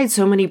 I've tried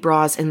so many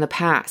bras in the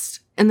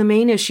past, and the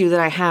main issue that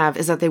I have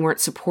is that they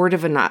weren't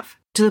supportive enough,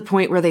 to the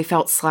point where they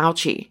felt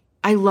slouchy.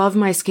 I love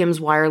my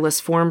Skims wireless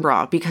form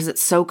bra because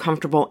it's so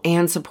comfortable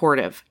and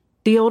supportive.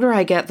 The older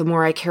I get, the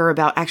more I care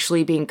about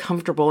actually being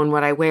comfortable in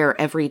what I wear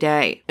every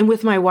day. And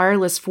with my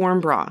wireless form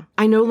bra,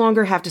 I no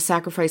longer have to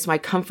sacrifice my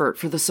comfort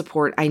for the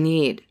support I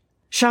need.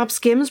 Shop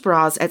Skims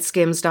bras at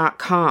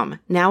skims.com,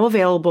 now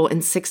available in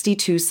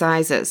 62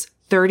 sizes,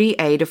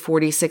 30A to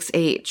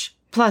 46H.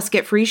 Plus,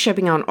 get free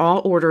shipping on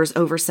all orders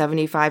over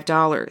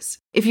 $75.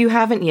 If you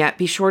haven't yet,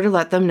 be sure to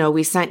let them know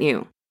we sent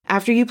you.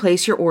 After you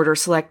place your order,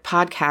 select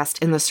podcast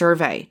in the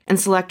survey and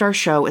select our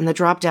show in the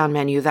drop-down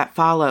menu that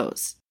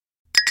follows.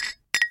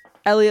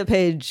 Elliot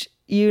Page,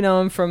 you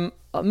know him from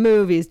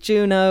movies,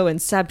 Juno,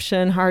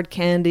 Inception, Hard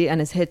Candy, and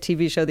his hit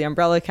TV show, The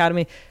Umbrella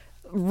Academy.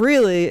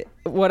 Really,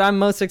 what I'm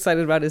most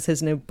excited about is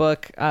his new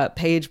book,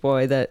 Page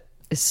Boy, that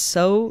is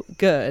so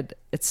good.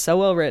 It's so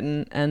well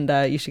written, and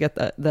you should get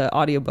the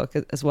audiobook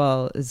as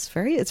well. It's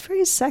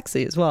very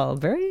sexy as well.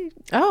 Very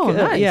good.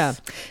 Nice. Yeah.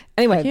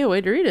 Anyway, I can't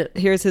wait to read it.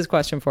 Here's his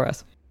question for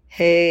us.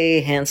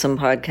 Hey, Handsome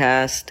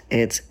Podcast.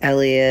 It's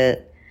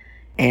Elliot,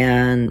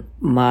 and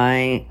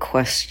my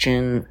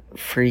question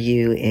for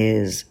you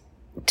is,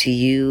 do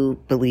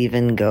you believe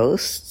in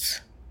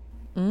ghosts?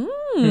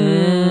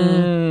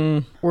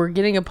 We're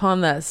getting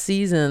upon that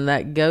season,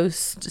 that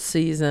ghost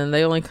season.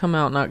 They only come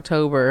out in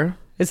October.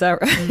 Is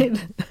that right?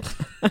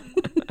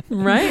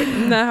 Right?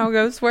 Isn't that how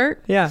ghosts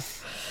work? Yeah.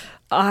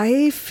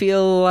 I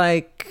feel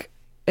like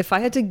if I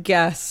had to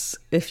guess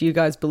if you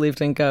guys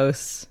believed in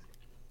ghosts,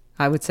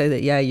 I would say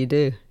that, yeah, you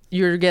do.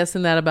 You're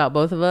guessing that about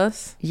both of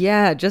us?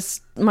 Yeah,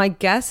 just my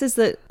guess is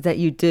that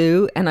you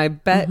do. And I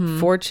bet,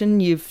 Fortune,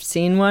 you've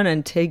seen one,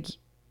 and Tig,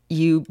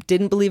 you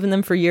didn't believe in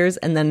them for years,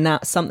 and then now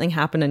something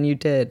happened and you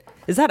did.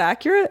 Is that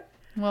accurate?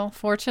 Well,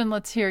 Fortune,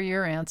 let's hear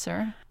your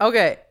answer.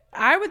 Okay.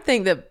 I would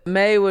think that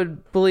May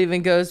would believe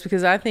in ghosts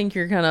because I think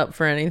you're kind of up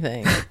for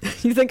anything.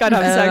 You think I'd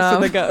have sex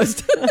with a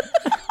ghost?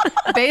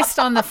 Based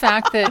on the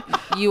fact that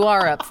you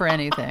are up for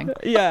anything.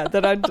 Yeah,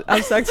 that I'd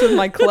have sex with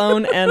my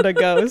clone and a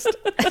ghost.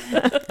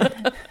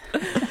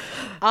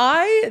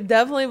 I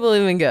definitely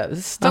believe in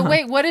ghosts. But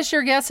wait, what is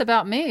your guess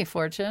about me,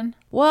 Fortune?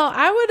 Well,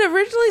 I would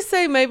originally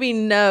say maybe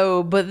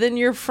no, but then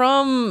you're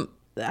from...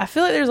 I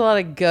feel like there's a lot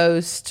of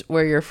ghosts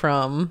where you're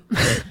from.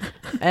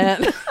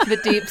 And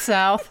the Deep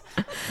South.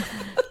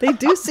 They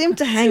do seem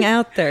to hang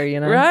out there, you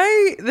know?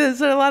 Right? There's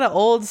a lot of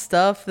old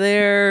stuff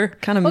there.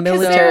 Kind of military.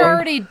 military. They're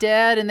already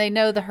dead and they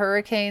know the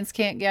hurricanes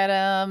can't get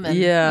them. And,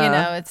 yeah. You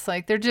know, it's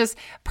like they're just...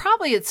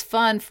 Probably it's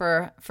fun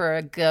for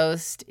a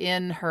ghost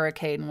in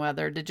hurricane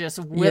weather to just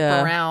whip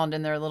around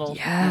in their little,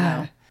 you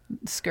know,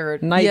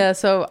 skirt. Yeah,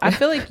 so I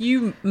feel like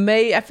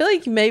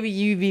maybe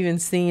you've even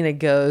seen a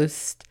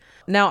ghost.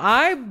 Now,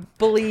 I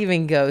believe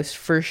in ghosts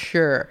for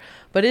sure,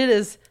 but it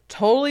is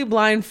totally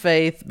blind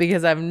faith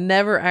because I've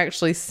never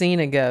actually seen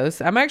a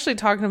ghost. I'm actually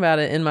talking about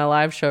it in my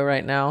live show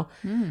right now.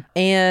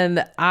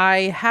 And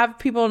I have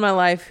people in my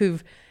life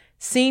who've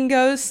seen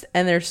ghosts,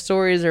 and their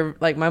stories are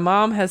like, my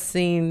mom has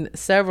seen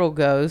several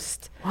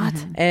ghosts.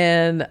 What?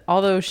 And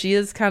although she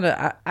is kind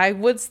of, I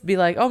would be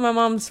like, oh, my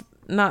mom's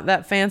not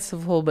that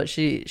fanciful, but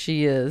she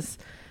is.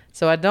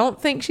 So I don't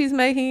think she's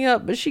making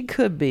up, but she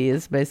could be,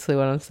 is basically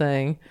what I'm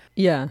saying.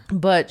 Yeah.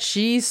 But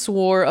she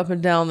swore up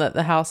and down that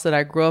the house that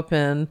I grew up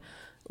in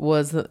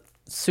was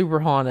super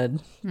haunted.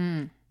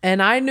 And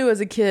I knew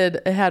as a kid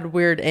it had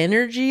weird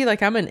energy.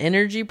 Like, I'm an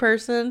energy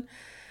person.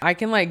 I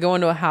can like go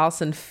into a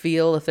house and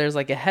feel if there's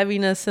like a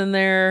heaviness in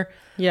there.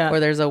 Yeah. Or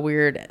there's a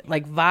weird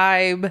like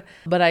vibe.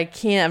 But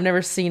I've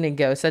never seen a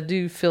ghost. I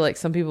do feel like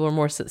some people are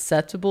more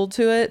susceptible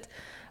to it.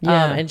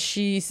 Yeah. And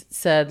she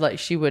said like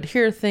she would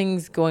hear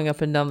things going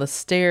up and down the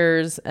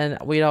stairs and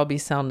we'd all be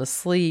sound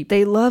asleep.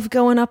 They love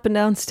going up and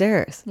down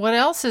stairs. What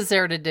else is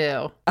there to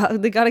do?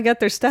 They got to get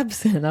their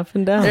steps in up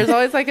and down. There's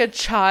always like a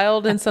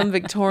child in some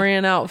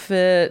Victorian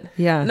outfit.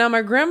 Yeah. Now,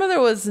 my grandmother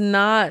was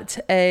not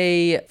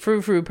a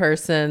frou-frou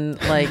person,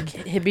 like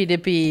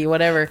hippy-dippy,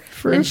 whatever.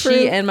 And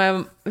she and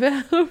my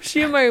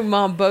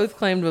mom both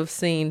claimed to have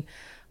seen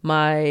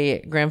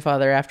my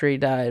grandfather after he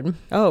died.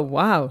 Oh,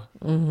 wow.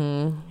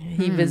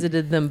 He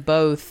visited them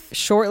both.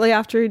 Shortly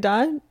after he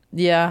died?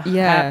 Yeah.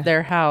 Yeah. At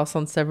their house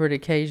on separate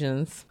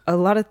occasions. A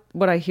lot of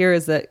what I hear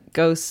is that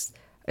ghosts,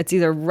 it's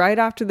either right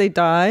after they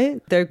die,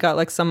 they've got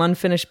like some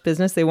unfinished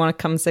business, they want to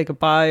come say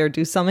goodbye or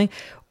do something,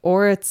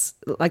 or it's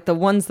like the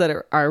ones that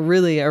are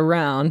really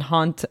around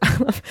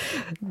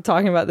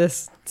talking about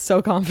this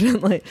so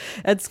confidently.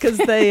 It's because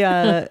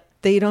they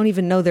they don't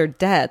even know they're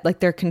dead. Like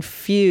they're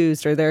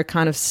confused or they're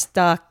kind of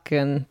stuck.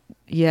 And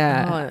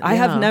I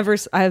have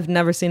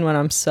never seen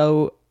one.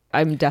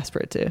 I'm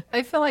desperate to.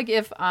 I feel like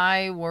if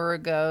I were a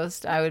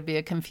ghost, I would be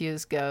a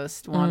confused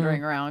ghost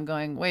wandering around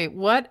going, wait,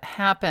 what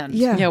happened?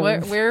 Yeah.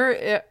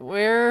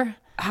 Where?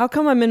 How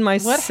come I'm in my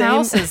What same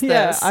house is this?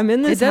 Yeah, I'm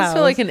in this It does house.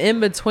 feel like an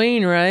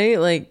in-between, right?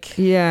 Like,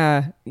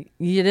 yeah.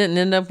 you didn't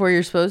end up where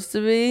you're supposed to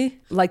be.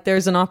 Like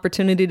there's an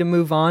opportunity to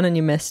move on and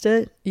you missed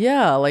it.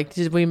 Yeah, like,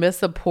 did we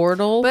miss a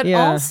portal? But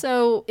Yeah.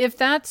 also, if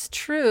that's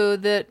true,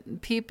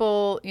 that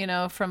people,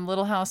 from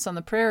Little House on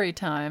the Prairie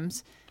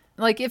times,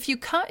 like if you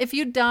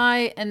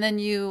die and then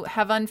you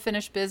have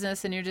unfinished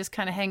business and you're just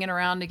kind of hanging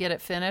around to get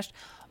it finished,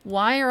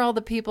 why are all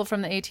the people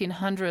from the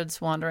 1800s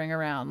wandering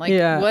around?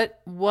 Like,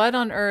 what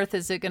on earth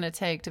is it going to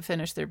take to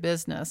finish their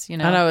business? I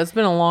know, it's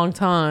been a long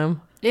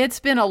time.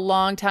 It's been a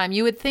long time.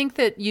 You would think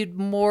that you'd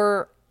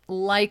more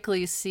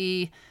likely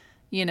see,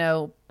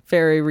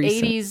 Very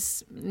recent.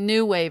 80s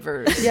new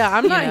wavers. Yeah,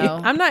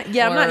 I'm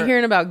not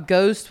hearing about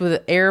ghosts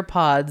with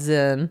AirPods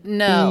in.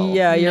 No.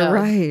 Yeah, you're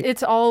right.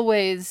 It's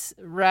always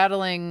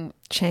rattling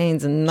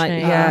Chains and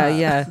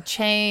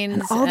chains.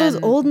 And all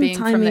those old being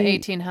timey from the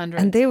 1800s.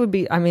 And they would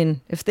be,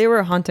 if they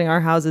were haunting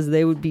our houses,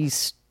 they would be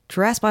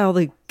stressed by all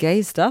the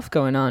gay stuff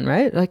going on,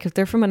 right? Like if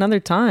they're from another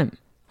time.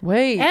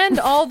 Wait. And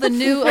all the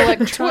new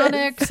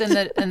electronics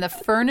and the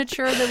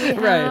furniture that we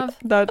have. Right,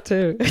 that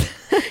too.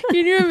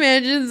 Can you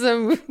imagine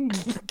some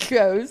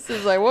ghosts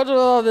is like, what's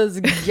all this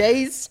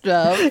gay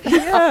stuff?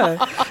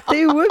 Yeah,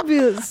 they would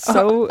be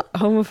so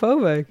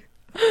homophobic.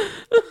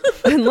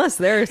 Unless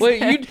they're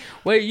wait,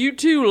 you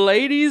two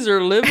ladies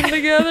are living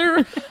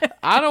together?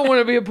 I don't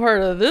want to be a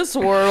part of this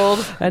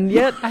world. And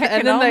yet,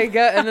 and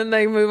then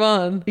they move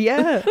on.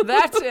 Yeah,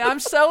 that's it. I'm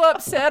so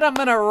upset. I'm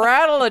gonna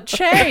rattle a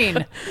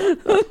chain.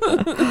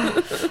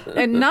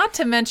 And not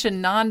to mention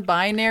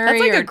non-binary.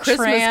 That's like or a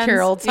Christmas trans.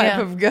 Carol type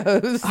of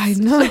ghost. I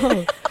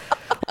know.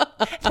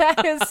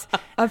 That is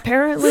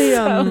apparently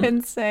so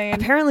insane.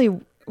 Apparently,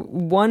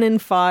 1 in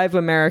 5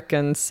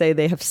 Americans say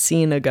they have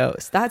seen a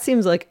ghost. That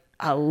seems like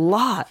a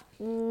lot.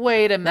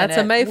 Wait a minute. That's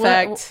a May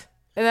fact.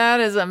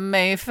 That is a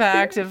May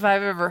fact if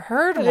I've ever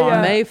heard one.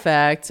 Yeah. May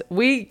fact.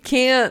 We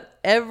can't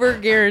ever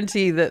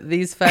guarantee that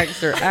these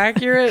facts are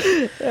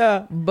accurate.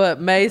 Yeah.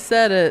 But May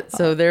said it,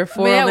 so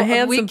therefore on the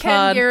Handsome we can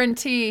Pod,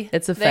 guarantee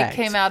it's a fact.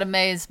 That came out of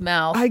May's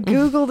mouth. I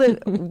Googled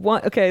it.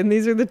 Okay, and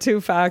these are the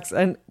two facts.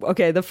 And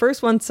okay, the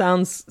first one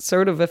sounds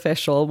sort of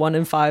official. 1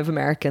 in 5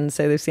 Americans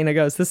say they've seen a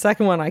ghost. The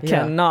second one I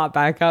cannot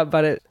back up,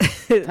 but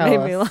it made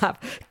me laugh.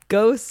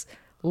 Ghosts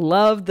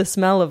love the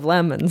smell of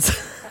lemons.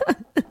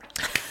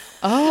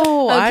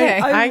 Oh,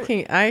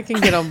 okay. I can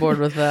get on board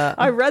with that.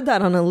 I read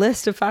that on a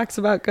list of facts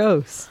about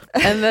ghosts.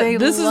 And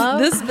this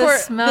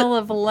smell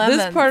of lemons.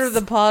 This part of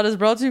the pod is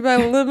brought to you by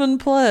Lemon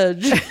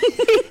Pledge.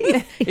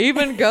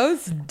 Even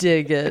ghosts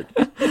dig it.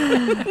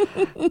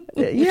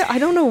 Yeah, I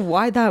don't know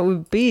why that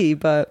would be,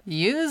 but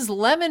use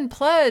Lemon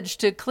Pledge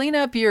to clean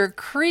up your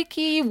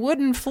creaky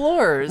wooden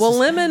floors. Well,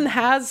 lemon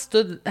has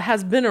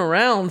been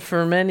around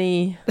for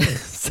many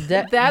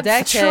That's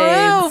decades.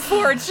 true,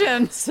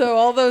 Fortune. So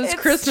all those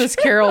Christmas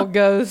Carol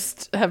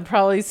ghosts have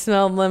probably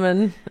smelled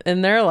lemon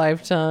in their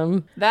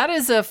lifetime. That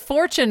is a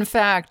Fortune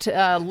fact.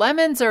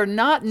 Lemons are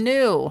not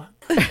new.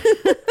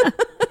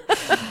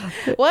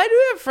 Well, I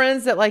do have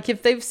friends that, like,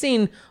 if they've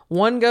seen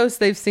one ghost,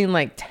 they've seen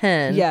like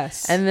 10.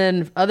 Yes. And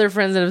then other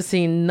friends that have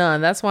seen none.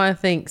 That's why I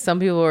think some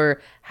people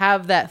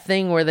have that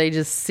thing where they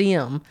just see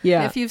them.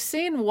 yeah. If you've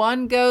seen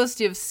one ghost,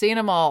 you've seen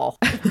them all.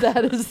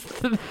 That is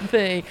the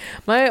thing.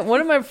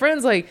 One of my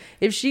friends, like,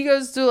 if she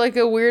goes to like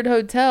a weird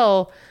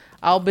hotel,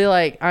 I'll be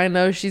like, I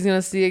know she's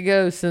gonna see a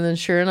ghost, and then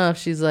sure enough,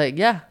 she's like,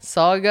 yeah,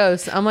 saw a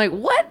ghost. I'm like,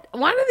 what?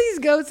 Why do these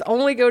ghosts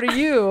only go to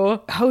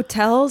you?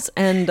 Hotels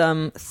and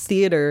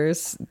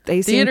theaters,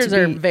 Theaters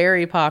are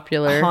very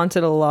popular.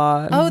 Haunted a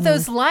lot. Oh,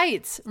 those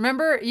lights.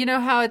 Remember, you know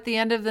how at the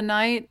end of the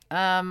night,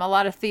 a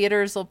lot of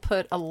theaters will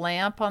put a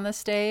lamp on the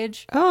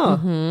stage?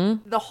 Oh.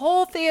 The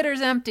whole theater's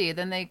empty.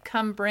 Then they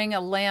come bring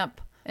a lamp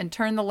and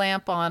turn the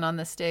lamp on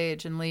the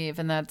stage and leave.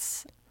 And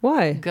that's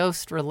Why?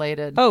 ghost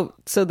related. Oh,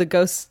 so the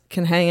ghosts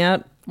can hang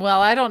out?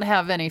 Well, I don't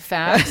have any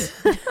facts.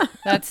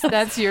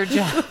 That's your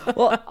job.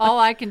 Well, all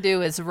I can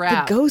do is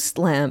rap. The ghost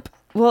lamp.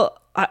 Well,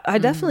 I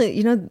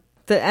definitely,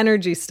 the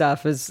energy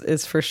stuff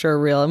is for sure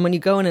real. And when you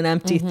go in an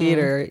empty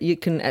theater, you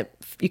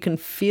can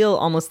feel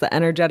almost the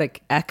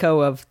energetic echo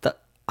of the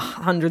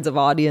hundreds of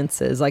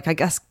audiences. Like, I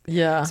guess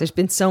there's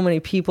been so many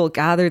people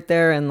gathered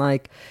there and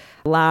like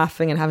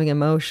laughing and having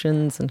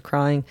emotions and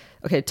crying.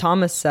 Okay,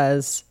 Thomas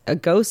says a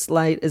ghost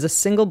light is a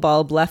single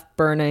bulb left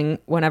burning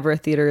whenever a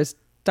theater is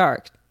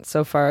dark.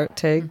 So far,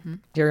 Tig,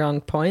 you're on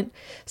point.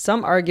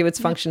 Some argue its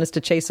function is to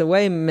chase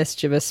away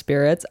mischievous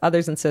spirits.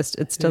 Others insist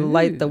it's to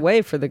light the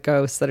way for the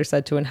ghosts that are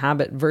said to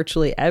inhabit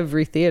virtually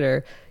every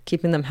theater,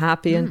 keeping them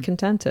happy and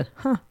contented.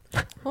 Huh.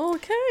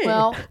 Okay.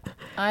 Well,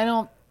 I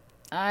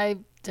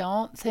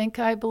don't think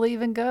I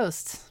believe in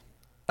ghosts.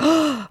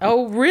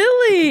 Oh,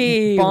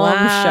 really?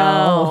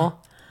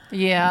 Bombshell.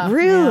 Yeah.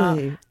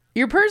 Really? Yeah.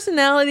 Your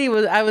personality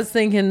was, I was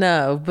thinking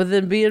no, but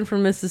then being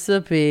from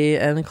Mississippi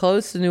and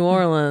close to New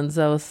Orleans,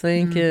 I was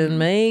thinking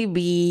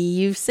maybe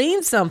you've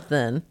seen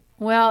something.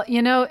 Well,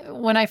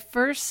 when I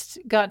first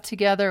got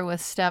together with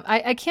Steph,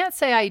 I can't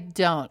say I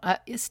don't.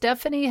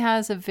 Stephanie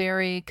has a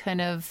very kind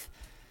of,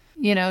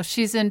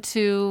 she's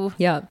into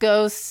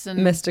ghosts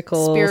and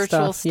mystical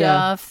spiritual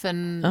stuff yeah.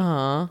 and,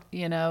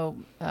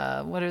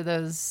 what are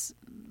those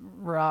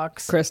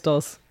rocks?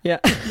 Crystals. Yeah.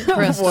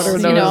 Crystals. What are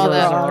those all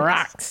that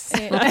rocks?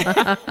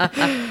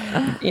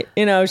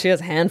 She has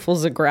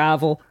handfuls of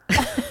gravel.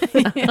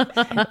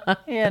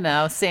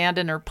 Sand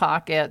in her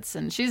pockets,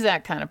 and she's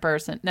that kind of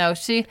person. No,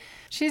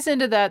 she's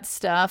into that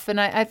stuff, and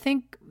I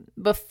think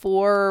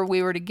before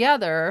we were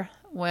together,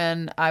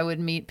 when I would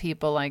meet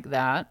people like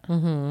that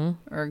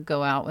or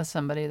go out with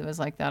somebody that was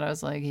like that, I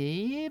was like,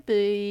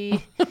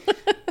 yippee.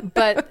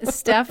 But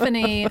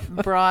Stephanie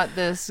brought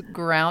this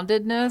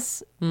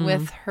groundedness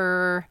with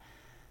her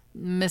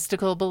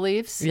mystical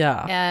beliefs.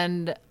 Yeah.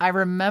 And I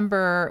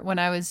remember when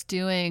I was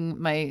doing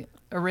my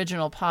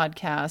original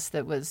podcast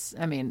that was,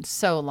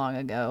 so long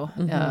ago.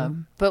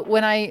 But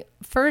when I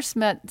first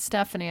met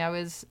Stephanie, I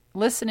was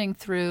listening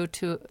through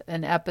to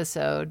an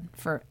episode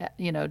for,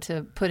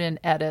 to put in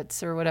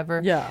edits or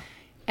whatever. Yeah.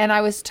 And I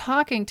was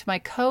talking to my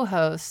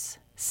co-hosts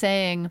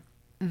saying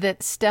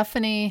that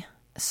Stephanie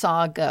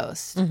saw a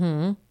ghost.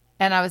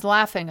 And I was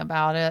laughing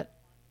about it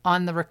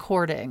on the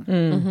recording.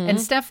 And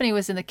Stephanie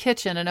was in the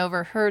kitchen and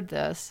overheard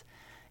this.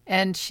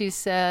 And she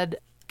said,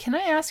 "Can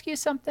I ask you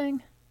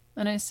something?"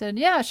 And I said,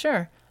 "Yeah,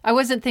 sure." I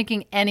wasn't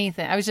thinking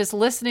anything. I was just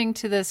listening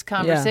to this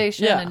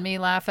conversation and me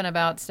laughing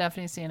about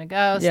Stephanie seeing a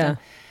ghost. Yeah.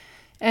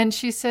 And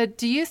she said,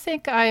 "Do you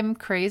think I'm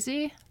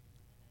crazy?"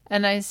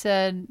 And I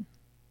said,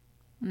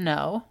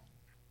 "No."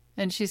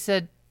 And she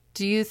said,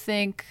 "Do you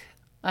think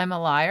I'm a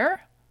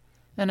liar?"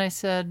 And I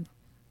said,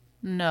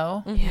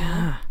 "No."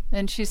 Yeah.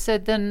 And she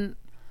said, "Then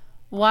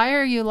why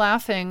are you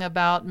laughing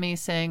about me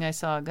saying I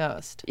saw a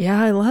ghost?"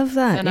 Yeah, I love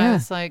that. And yeah. I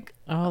was like,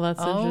 oh,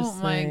 that's interesting.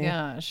 Oh my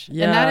gosh.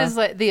 Yeah. And that is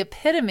like the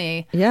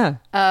epitome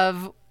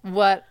of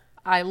what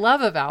I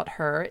love about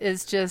her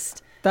is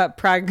just that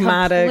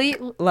pragmatic, she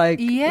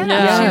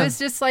was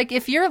just like,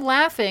 if you're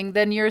laughing,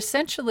 then you're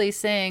essentially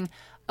saying,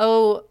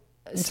 oh,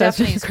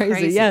 Stephanie's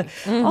crazy. Yeah.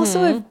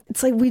 Also,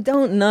 it's like we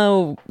don't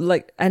know,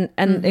 like, and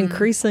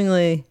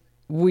increasingly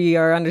we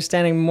are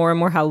understanding more and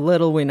more how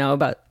little we know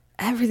about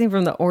everything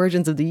from the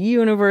origins of the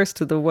universe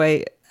to the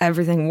way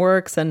everything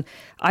works. And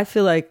I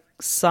feel like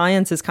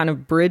science is kind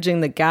of bridging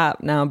the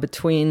gap now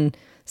between,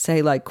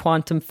 say, like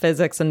quantum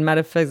physics and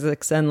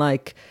metaphysics and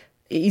like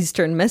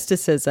Eastern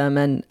mysticism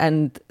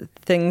and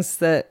things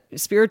that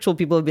spiritual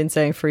people have been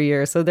saying for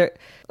years. So they're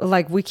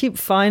like, we keep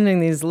finding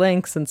these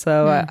links. And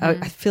so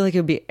I feel like it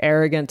would be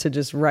arrogant to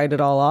just write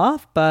it all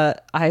off.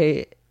 But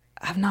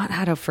I've not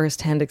had a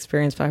firsthand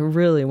experience, but I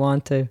really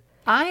want to.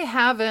 I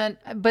haven't,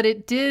 but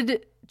it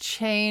did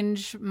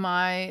change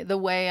the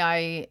way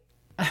I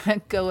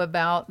go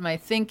about my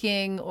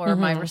thinking or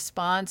my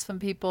response when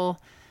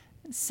people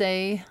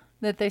say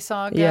that they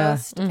saw a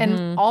ghost.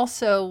 And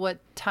also what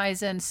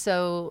ties in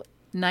so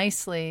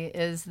nicely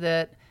is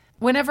that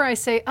whenever I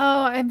say,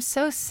 oh, I'm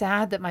so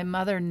sad that my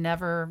mother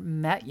never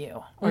met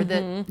you or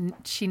that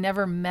she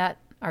never met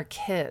our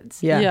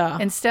kids. Yeah.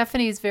 And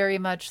Stephanie's very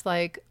much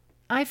like,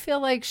 I feel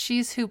like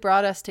she's who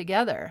brought us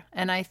together.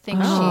 And I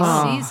think she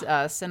sees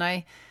us. And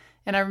I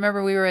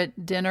remember we were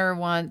at dinner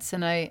once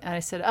and I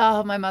said,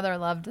 oh, my mother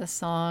loved this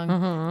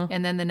song.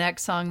 And then the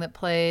next song that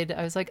played,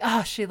 I was like,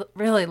 oh, she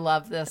really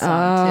loved this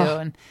song too.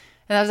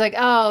 And I was like,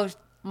 oh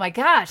my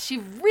gosh, she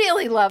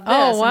really loved this.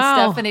 Oh,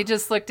 wow. And Stephanie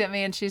just looked at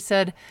me and she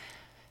said,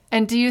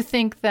 and do you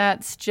think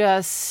that's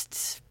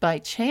just by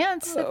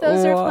chance that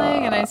those are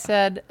playing? And I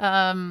said,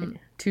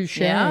 touche.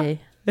 Yeah.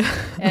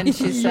 And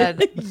she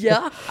said,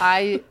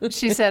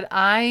 she said,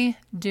 I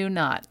do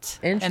not.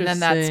 And then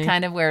that's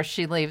kind of where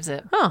she leaves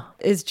it. Huh.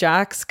 Is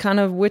Jax kind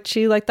of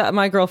witchy like that?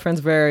 My girlfriend's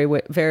very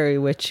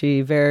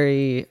witchy,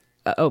 very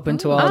open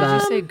to all that. Did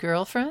you say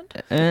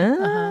girlfriend?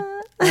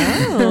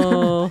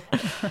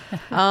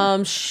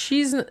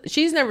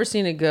 She's never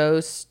seen a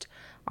ghost.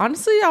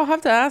 Honestly, I'll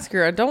have to ask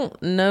her. I don't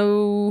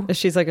know.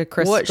 She's like a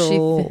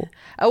crystal.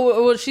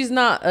 Well, she's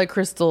not a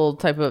crystal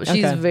type of.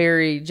 She's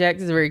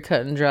Jax is very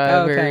cut and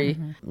dry. Very,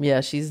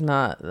 she's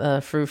not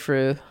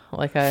frou-frou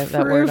like that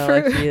word I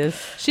like to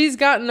use. She's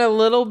gotten a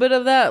little bit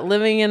of that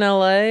living in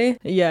LA.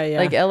 Yeah.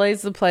 Like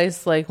LA's the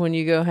place. Like when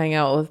you go hang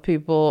out with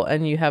people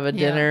and you have a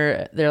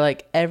dinner, they're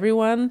like,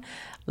 everyone,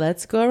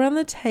 let's go around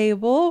the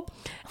table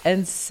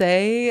and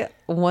say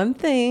one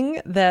thing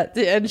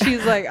and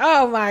she's like,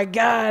 oh my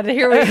God,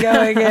 here we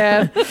go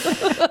again.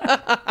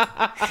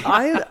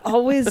 I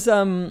always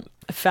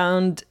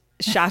found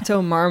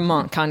Chateau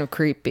Marmont kind of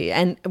creepy.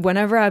 And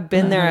whenever I've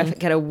been there, I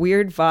get a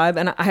weird vibe.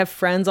 And I have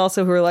friends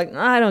also who are like,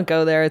 I don't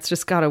go there. It's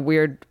just got a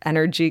weird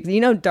energy.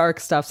 Dark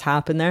stuff's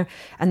happened there.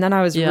 And then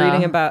I was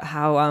reading about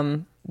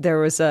how there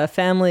was a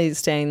family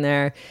staying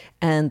there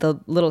and the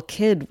little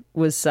kid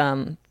was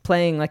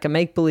playing like a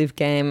make-believe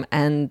game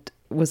and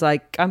was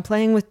like, I'm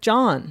playing with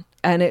John.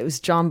 and it was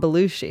John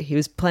Belushi. He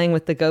was playing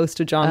with the ghost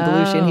of John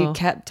Belushi, and he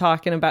kept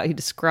talking about, he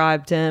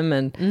described him,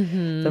 and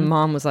the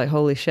mom was like,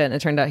 holy shit. And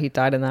it turned out he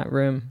died in that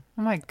room.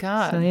 Oh my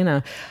God. So, you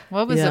know.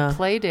 What was a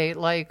play date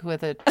like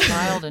with a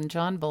child and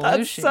John Belushi?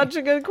 That's such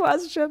a good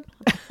question.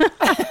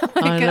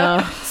 I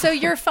know. So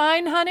you're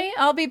fine, honey?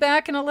 I'll be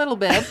back in a little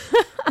bit.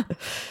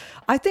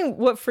 I think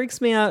what freaks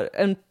me out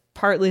and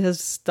partly has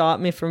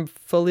stopped me from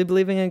fully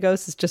believing in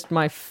ghosts is just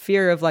my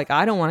fear of like,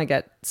 I don't want to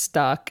get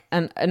stuck.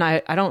 And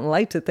I don't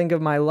like to think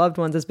of my loved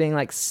ones as being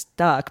like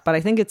stuck, but I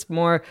think it's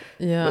more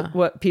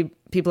what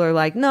people are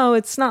like, no,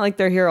 it's not like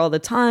they're here all the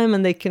time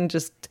and they can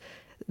just,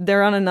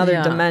 they're on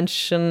another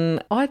dimension.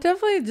 Oh, I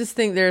definitely just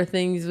think there are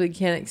things we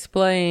can't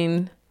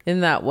explain in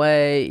that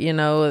way, you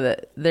know,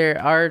 that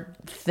there are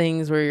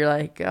things where you're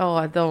like,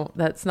 oh,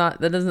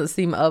 that doesn't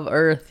seem of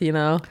earth, you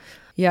know?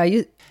 Yeah,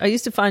 I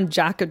used to find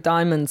Jack of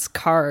Diamonds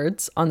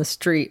cards on the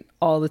street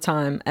all the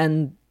time.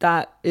 And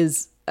that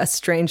is a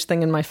strange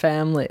thing in my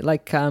family.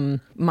 Like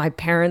my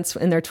parents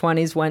in their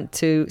 20s went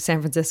to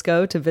San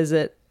Francisco to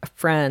visit a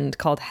friend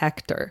called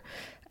Hector.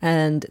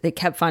 And they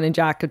kept finding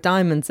Jack of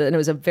Diamonds. And it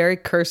was a very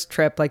cursed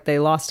trip. Like they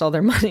lost all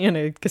their money in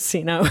a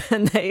casino.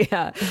 And they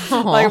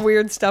like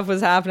weird stuff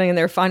was happening. And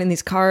they were finding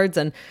these cards.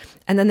 And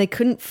then they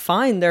couldn't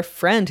find their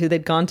friend who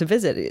they'd gone to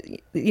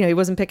visit. You know, he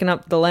wasn't picking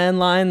up the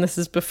landline. This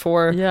is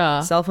before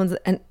cell phones.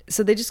 And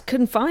so they just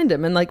couldn't find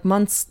him. And like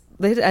months,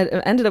 they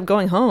ended up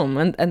going home.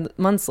 And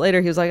months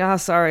later, he was like,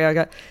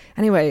 sorry,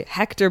 Anyway,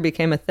 Hector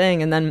became a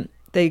thing. And then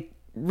they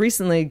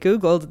recently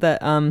Googled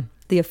that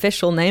the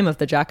official name of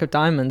the Jack of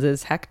Diamonds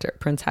is Hector,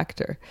 Prince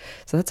Hector.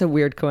 So that's a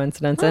weird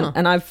coincidence. Huh.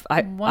 And I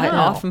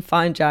often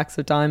find Jacks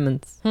of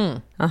Diamonds.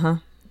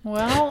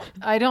 Well,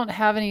 I don't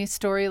have any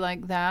story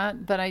like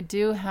that, but I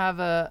do have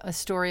a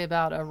story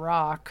about a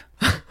rock.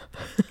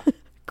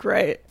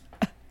 Great.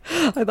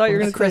 I thought you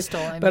were going to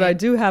crystal. But I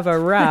do have a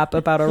rap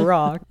about a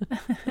rock.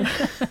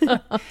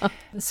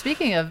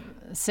 Speaking of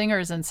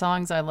singers and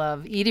songs I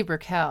love, Edie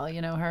Brickell,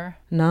 you know her?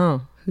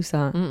 No. Who's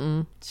that?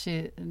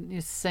 She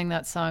used to sing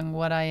that song,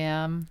 What I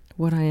Am.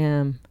 What I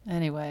Am.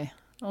 Anyway,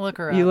 look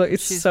her up.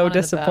 She's so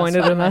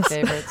disappointed in us.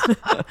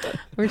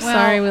 We're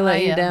sorry we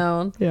let you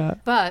down. Yeah.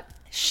 But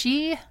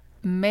she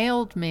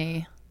mailed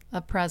me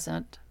a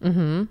present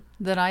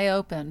that I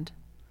opened.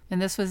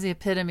 And this was the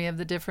epitome of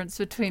the difference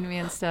between me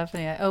and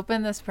Stephanie. I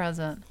opened this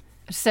present.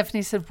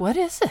 Stephanie said, what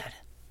is it?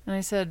 And I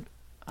said,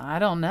 I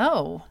don't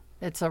know.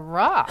 It's a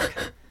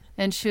rock.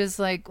 And she was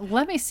like,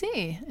 let me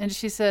see. And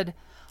she said,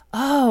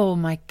 oh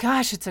my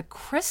gosh, it's a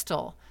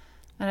crystal.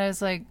 And I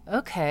was like,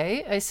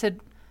 okay. I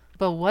said,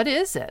 but what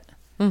is it?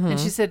 And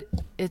she said,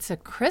 it's a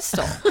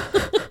crystal.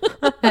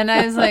 And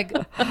I was like,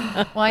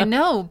 well, I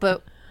know,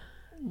 but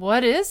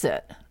what is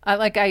it?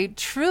 I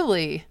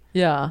truly,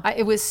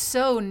 it was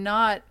so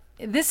not,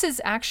 this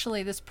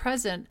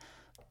present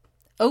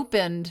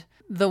opened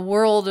the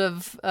world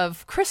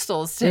of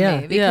crystals to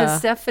me because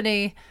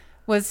Stephanie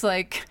was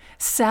like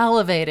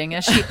salivating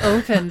as she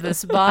opened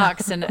this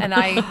box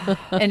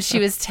and she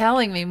was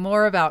telling me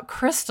more about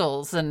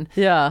crystals and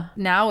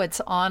now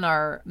it's on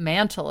our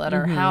mantle at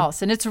our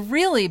house and it's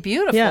really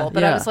beautiful.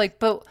 But I was like,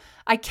 but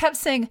I kept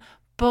saying,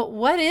 but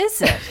what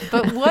is it?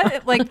 But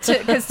what,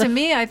 because to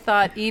me, I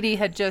thought Edie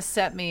had just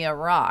sent me a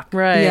rock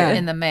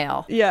in the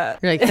mail. Yeah.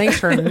 You're like, thanks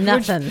for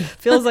nothing.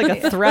 Feels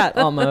like a threat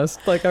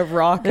almost, like a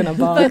rock in a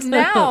box. But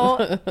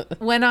now,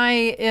 when I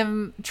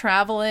am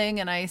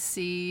traveling and I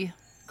see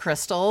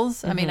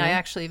crystals, I mean, I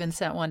actually even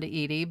sent one to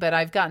Edie, but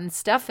I've gotten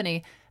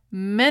Stephanie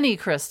many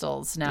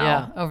crystals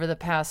now over the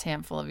past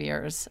handful of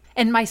years.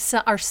 And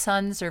our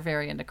sons are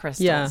very into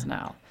crystals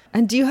now.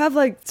 And do you have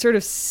like sort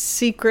of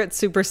secret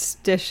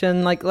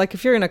superstition? Like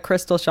if you're in a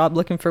crystal shop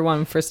looking for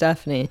one for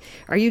Stephanie,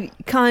 are you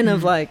kind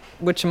of like,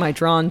 which am I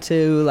drawn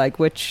to? Like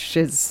which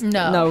is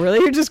no really?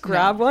 You just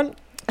grab one.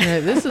 Yeah,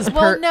 this is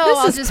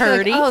I'll just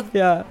pretty. Like,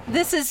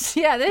 this is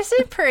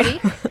pretty.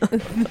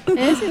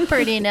 This is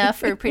pretty enough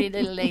for a pretty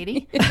little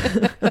lady.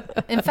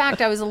 In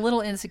fact, I was a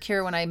little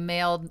insecure when I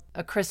mailed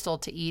a crystal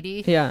to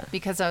Edie. Yeah.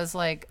 Because I was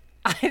like,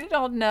 I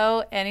don't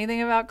know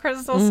anything about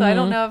crystals, so I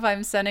don't know if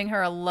I'm sending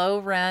her a low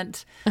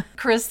rent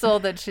crystal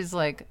that she's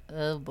like,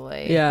 oh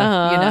boy, you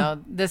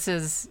know, this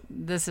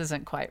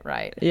isn't quite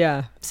right.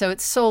 Yeah. So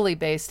it's solely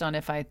based on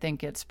if I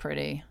think it's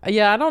pretty.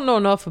 Yeah, I don't know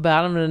enough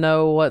about them to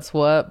know what's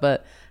what,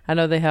 but I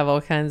know they have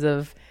all kinds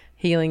of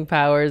healing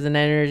powers and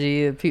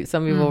energy.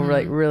 Some people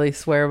like really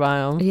swear by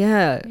them.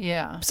 Yeah.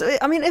 Yeah. So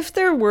I mean, if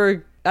there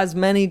were as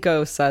many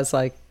ghosts as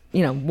like,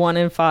 you know, 1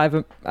 in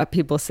 5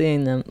 people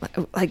seeing them,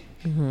 like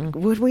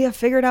would we have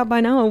figured out by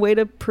now a way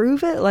to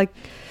prove it? Like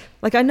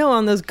I know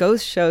on those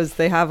ghost shows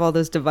they have all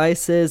those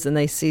devices and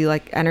they see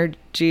like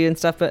energy and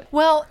stuff, but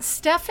well,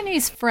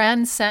 Stephanie's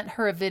friend sent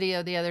her a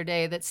video the other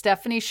day that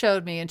Stephanie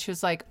showed me, and she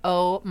was like,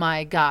 "Oh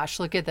my gosh,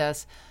 look at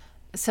this!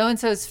 So and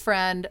so's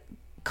friend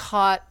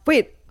caught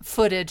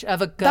footage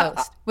of a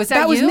ghost. Was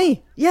that was you?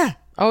 Me? Yeah.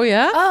 Oh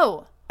yeah.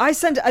 Oh, I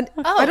sent.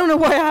 I don't know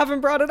why I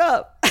haven't brought it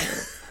up.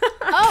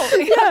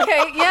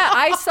 Okay, yeah,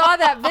 I saw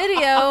that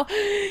video.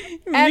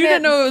 And you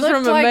didn't know it was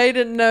from a like, maid.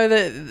 Didn't know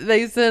that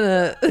they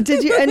sent it.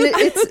 Did you? And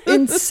it's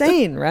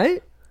insane,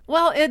 right?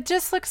 Well, it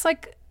just looks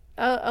like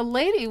a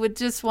lady would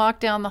just walk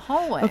down the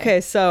hallway.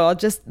 Okay, so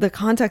the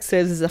context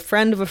is a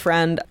friend of a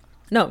friend.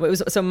 No, it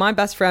was, so my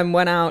best friend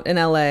went out in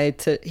LA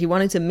he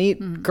wanted to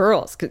meet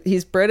girls. 'Cause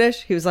he's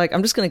British. He was like,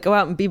 I'm just going to go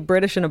out and be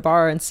British in a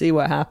bar and see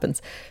what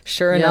happens.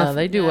 Sure enough.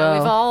 They do well.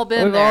 We've all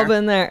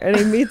been there. And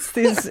he meets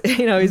these,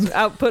 he's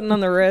out putting on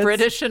the Ritz.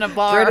 British in a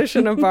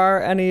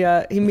bar. And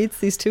he meets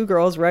these two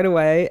girls right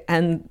away,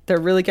 and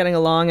they're really getting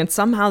along. And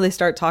somehow they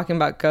start talking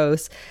about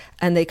ghosts,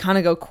 and they kind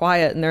of go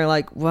quiet, and they're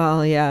like,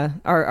 well, yeah,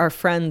 our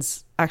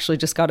friends actually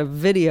just got a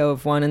video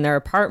of one in their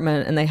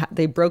apartment, and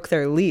they broke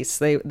their lease.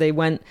 They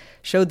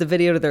showed the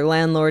video to their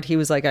landlord. He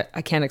was like,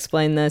 I can't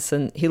explain this,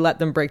 and he let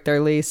them break their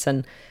lease.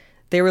 And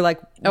they were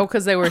like, oh,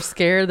 because they were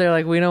scared. They're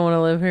like, we don't want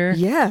to live here.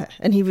 Yeah.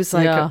 And he was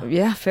like,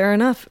 yeah, fair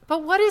enough.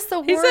 But what is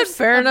the worst? He said,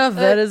 fair enough.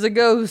 That is a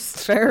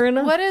ghost. Fair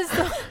enough. What is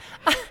the?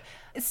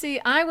 See,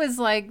 I was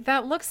like,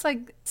 that looks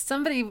like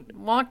somebody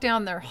walked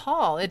down their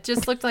hall. It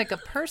just looked like a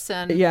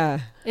person.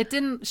 Yeah. She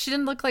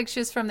didn't look like she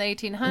was from the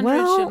 1800s.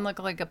 Well, she didn't look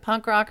like a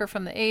punk rocker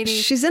from the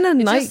 80s. She's in a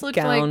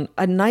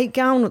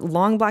nightgown, with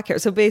long black hair.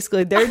 So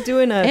basically, they're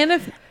doing a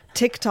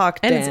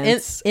TikTok dance. And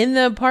it's in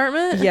the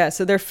apartment? Yeah,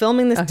 so they're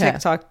filming this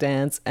TikTok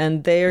dance,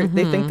 and they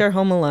think they're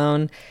home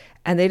alone.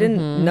 And they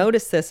didn't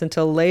notice this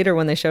until later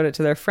when they showed it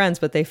to their friends.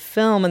 But they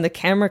film, and the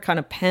camera kind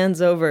of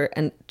pans over.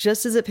 And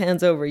just as it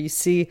pans over, you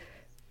see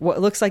what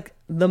looks like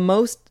the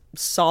most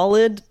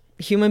solid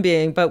human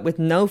being, but with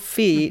no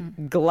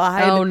feet,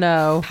 glide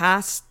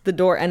past the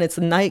door. And it's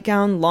a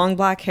nightgown, long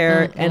black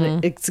hair,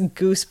 and it's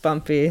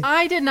goosebumpy.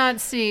 I did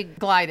not see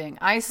gliding.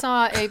 I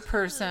saw a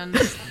person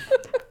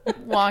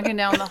walking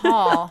down the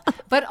hall.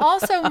 But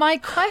also, my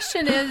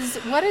question is,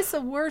 what is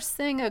the worst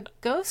thing a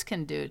ghost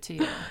can do to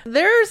you?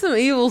 There are some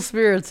evil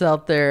spirits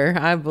out there,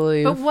 I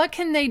believe. But what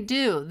can they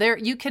do?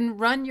 You can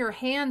run your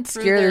hand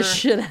through Scare the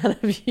shit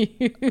out of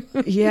you.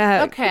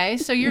 Yeah. Okay,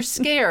 so you're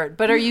scared,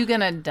 but are you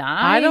going to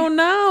die? I don't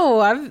know.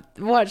 I've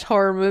watched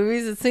horror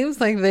movies. It seems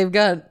like they've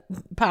got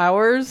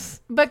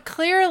powers. But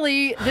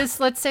clearly,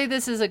 let's say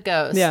this is a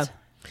ghost. Yeah.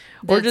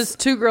 Or just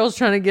two girls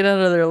trying to get out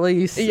of their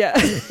lease. Yeah.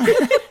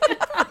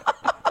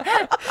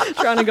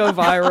 Trying to go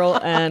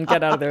viral and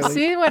get out of their lease.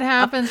 See what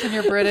happens when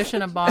you're British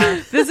in a bar.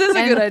 This is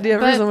a good idea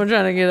for someone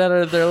trying to get out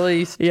of their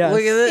lease. Yes.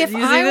 Look at this. If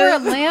I were a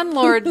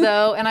landlord,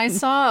 though, and I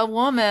saw a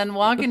woman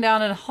walking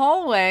down a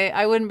hallway,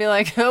 I wouldn't be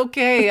like,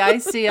 okay, I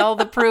see all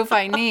the proof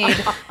I need.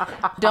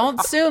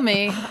 Don't sue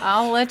me.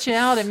 I'll let you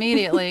out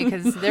immediately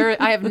because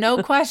I have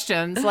no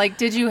questions. Like,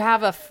 did you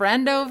have a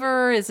friend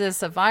over? Is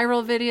this a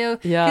viral video?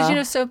 Yeah.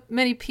 Because, so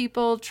many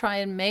people try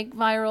and make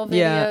viral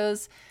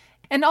videos. Yeah.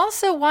 And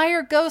also, why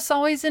are ghosts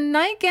always in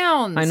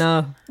nightgowns? I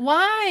know.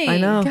 Why? I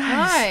know.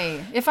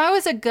 Why? If I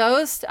was a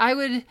ghost, I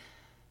would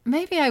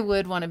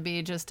want to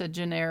be just a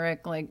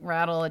generic, like,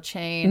 rattle a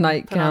chain,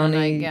 put on a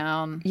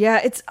nightgown.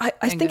 Yeah,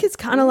 I think it's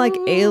kind of like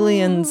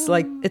aliens.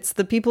 Like, it's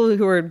the people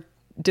who are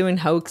doing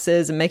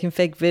hoaxes and making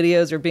fake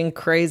videos or being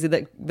crazy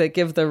that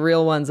give the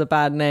real ones a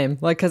bad name.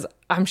 Like, because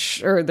I'm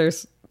sure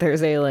there's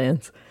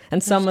aliens.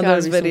 And some of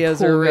those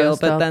videos are real,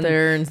 but then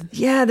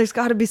there's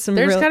got to be some.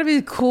 There's got to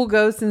be cool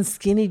ghosts in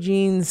skinny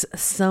jeans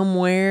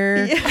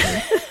somewhere.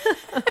 Yeah.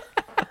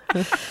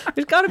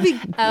 There's got to be.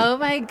 Oh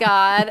my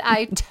God!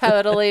 I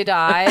totally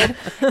died,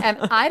 and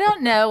I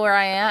don't know where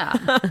I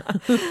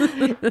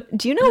am.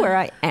 Do you know where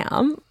I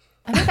am?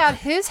 Oh my God,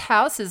 whose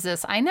house is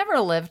this? I never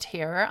lived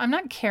here. I'm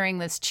not carrying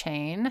this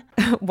chain.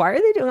 Why are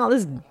they doing all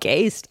this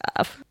gay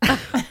stuff?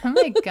 Oh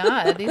my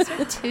God, these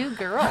are two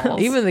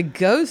girls. Even the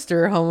ghosts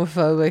are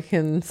homophobic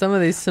in some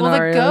of these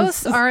scenarios. Well, the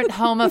ghosts aren't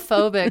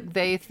homophobic.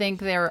 They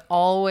think they're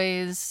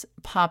always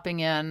popping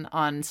in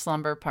on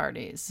slumber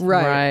parties.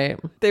 Right.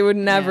 They would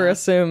never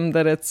assume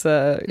that it's,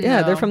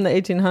 they're from the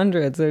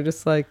 1800s. They're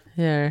just like,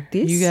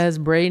 you guys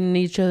braiding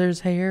each other's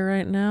hair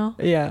right now?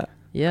 Yeah.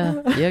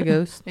 Yeah,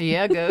 ghost.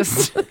 Yeah,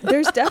 ghost.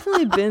 There's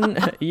definitely been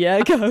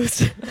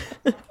ghost.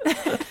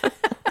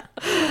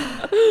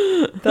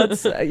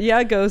 That's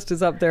ghost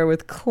is up there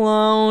with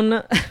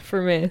clone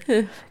for me.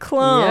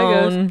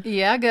 Clone.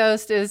 Yeah,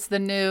 ghost is the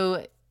new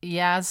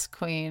Yas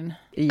Queen.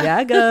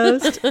 Yeah,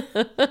 ghost.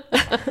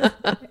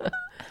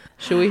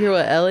 Should we hear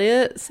what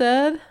Elliot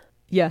said?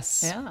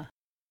 Yes. Yeah.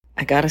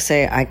 I gotta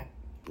say, I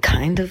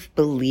kind of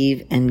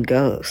believe in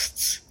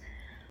ghosts.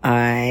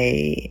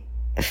 I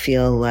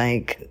feel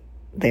like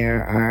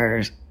there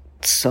are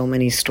so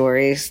many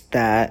stories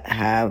that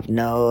have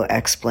no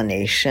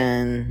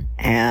explanation,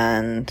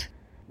 and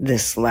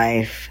this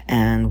life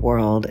and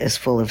world is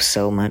full of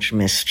so much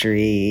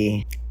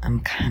mystery.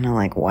 I'm kind of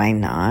like, why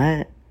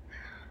not?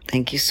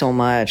 Thank you so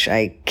much.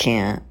 I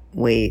can't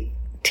wait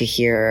to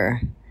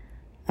hear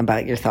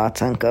about your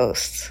thoughts on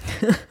ghosts.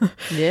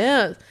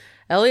 Yeah.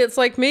 Elliot's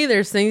like me.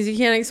 There's things you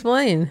can't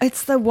explain.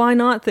 It's the why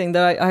not thing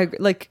that I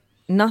like.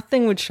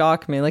 Nothing would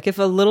shock me. Like if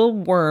a little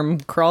worm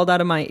crawled out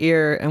of my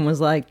ear and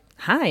was like,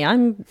 hi,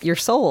 I'm your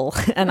soul,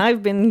 and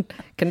I've been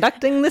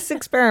conducting this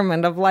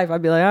experiment of life,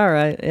 I'd be like, all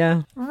right,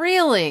 yeah.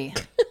 Really?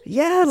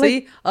 Yeah.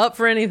 See, up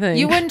for anything.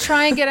 You wouldn't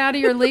try and get out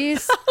of your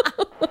lease?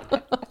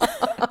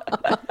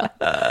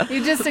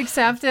 You just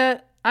accept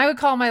it? I would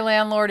call my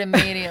landlord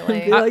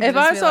immediately. If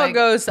I saw a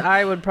ghost,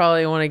 I would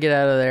probably want to get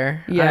out of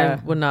there. Yeah.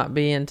 I would not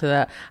be into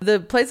that. The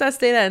place I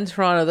stayed at in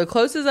Toronto, the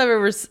closest I've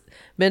ever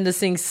been to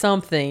seeing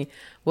something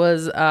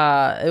was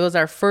it was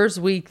our first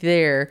week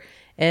there,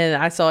 and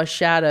I saw a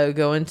shadow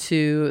go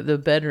into the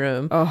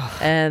bedroom,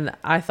 and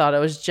I thought it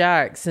was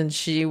Jax, and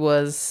she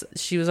was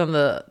on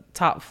the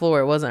top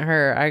floor. It wasn't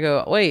her. I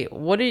go, wait,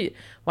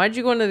 why'd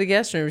you go into the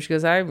guest room? She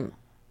goes, I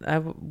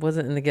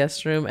wasn't in the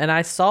guest room, and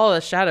I saw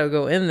a shadow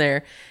go in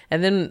there,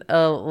 and then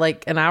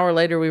like an hour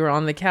later we were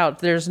on the couch.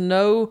 There's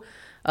no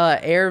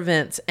air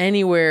vents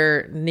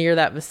anywhere near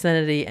that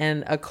vicinity,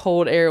 and a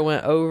cold air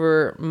went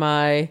over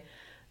my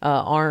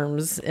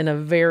arms in a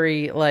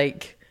very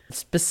like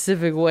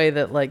specific way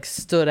that like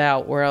stood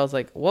out, where I was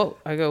like, whoa.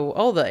 I go,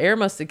 oh, the air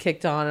must have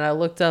kicked on, and I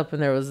looked up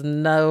and there was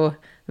no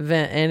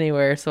vent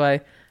anywhere. So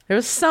there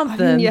was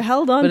something. I mean, you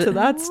held on to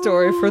that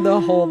story for the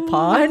whole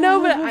pod. I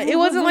know, but it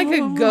wasn't like a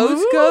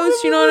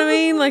ghost, you know what I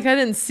mean? Like, I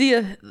didn't see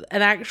an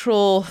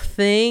actual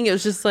thing. It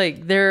was just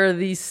like, there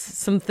are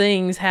some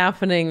things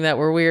happening that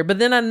were weird. But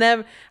then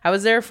I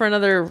was there for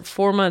another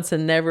 4 months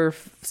and never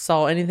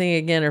saw anything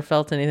again or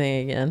felt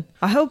anything again.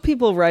 I hope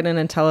people write in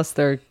and tell us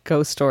their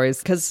ghost stories,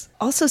 because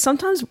also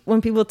sometimes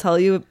when people tell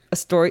you a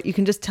story, you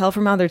can just tell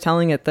from how they're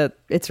telling it that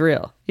it's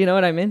real. You know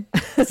what I mean?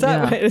 Is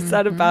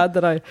that bad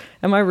that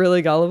am I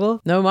really gullible?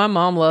 No, my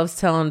mom loves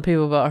telling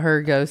people about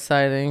her ghost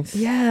sightings.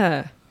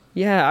 Yeah.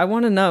 Yeah, I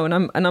want to know, and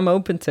I'm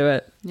open to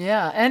it.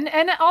 Yeah,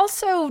 and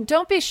also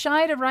don't be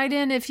shy to write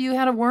in if you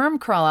had a worm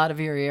crawl out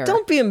of your ear.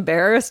 Don't be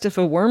embarrassed if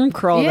a worm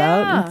crawled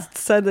out and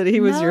said that he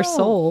was your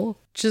soul.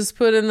 Just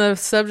put in the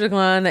subject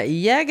line,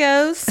 yeah,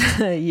 ghost.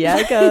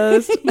 Yeah,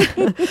 ghost.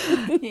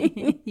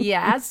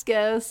 Yes,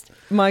 ghost.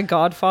 My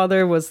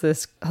godfather was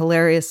this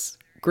hilarious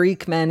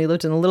Greek man. He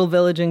lived in a little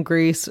village in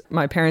Greece.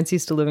 My parents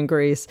used to live in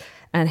Greece,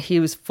 and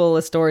he was full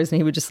of stories, and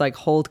he would just like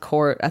hold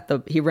court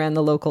he ran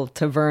the local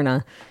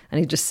taverna, and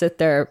he'd just sit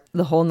there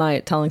the whole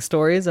night telling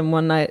stories. And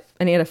one night,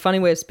 and he had a funny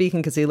way of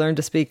speaking because he learned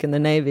to speak in the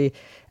Navy.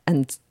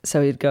 And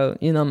so he'd go,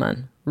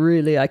 man,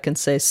 really, I can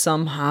say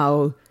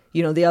somehow,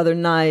 the other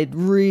night,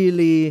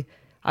 really,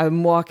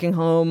 I'm walking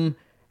home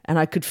and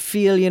I could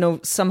feel,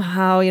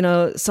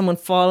 somehow, someone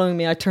following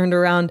me. I turned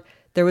around.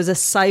 There was a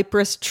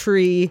cypress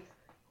tree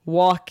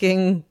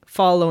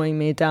following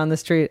me down the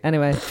street.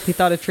 Anyway, he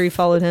thought a tree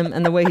followed him,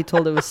 and the way he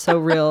told it was so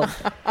real.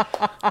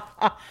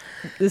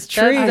 This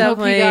tree, I hope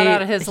he got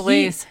out of his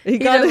lease. He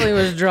definitely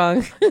was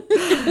drunk.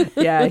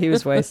 Yeah, he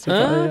was wasted.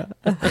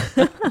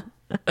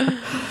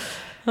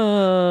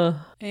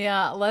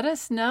 Yeah, let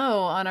us know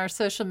on our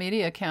social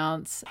media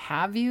accounts.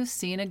 Have you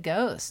seen a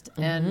ghost?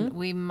 Mm-hmm. And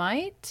we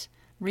might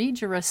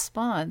read your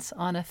response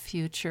on a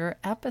future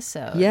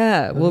episode.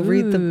 Yeah, we'll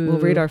read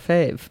our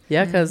fave.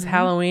 Yeah, because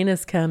Halloween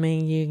is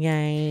coming, you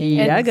guys.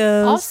 Yeah,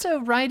 ghost. Also,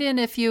 write in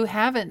if you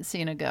haven't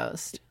seen a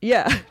ghost.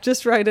 Yeah,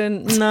 just write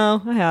in,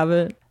 no, I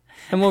haven't.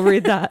 And we'll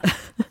read that.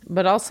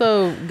 But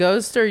also,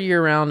 ghosts are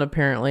year-round,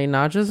 apparently,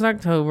 not just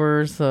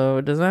October, so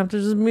it doesn't have to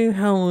just be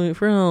Halloween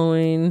for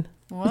Halloween.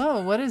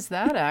 Whoa, what is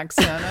that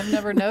accent? I've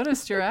never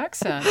noticed your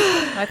accent.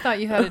 I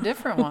thought you had a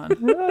different one.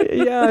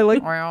 Yeah, I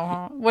like...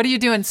 What are you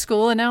doing,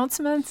 school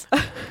announcements?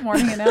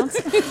 Morning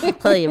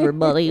announcements? Hey,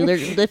 everybody.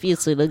 If you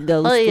see a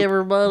ghost. Hey,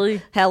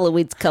 everybody.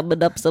 Halloween's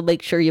coming up, so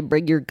make sure you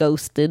bring your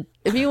ghost in.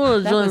 If you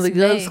want to join the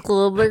Ghost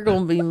Club, they're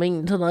going to be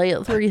meeting tonight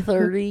at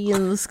 3:30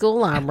 in the school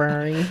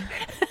library.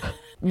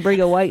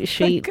 Bring a white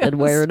sheet and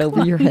wear it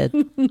over your head.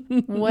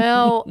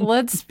 Well,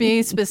 let's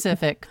be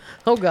specific.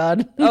 Oh,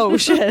 God. Oh,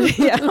 shit.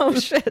 Yeah, oh,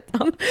 shit.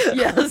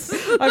 Yes.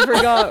 I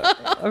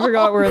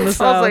forgot we're in the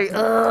South. I was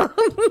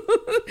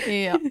like,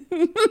 Yeah.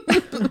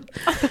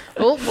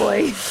 Oh,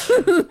 boy.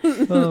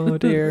 Oh,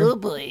 dear. Oh,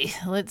 boy.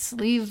 Let's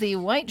leave the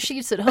white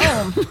sheets at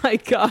home. Oh, my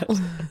God.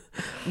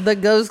 The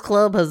Ghost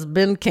Club has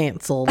been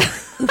canceled.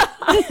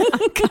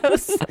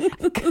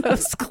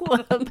 Ghost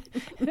Club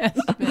has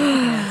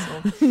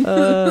been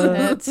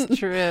canceled. That's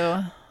true.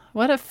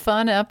 What a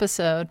fun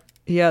episode.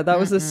 Yeah, that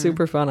was a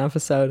super fun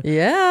episode.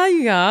 Yeah,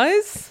 you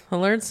guys. I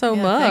learned so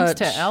much.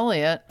 Thanks to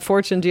Elliot.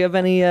 Fortune, do you have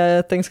any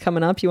things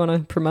coming up you want to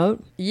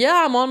promote?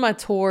 Yeah, I'm on my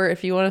tour.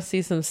 If you want to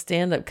see some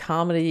stand-up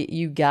comedy,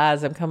 you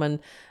guys, I'm coming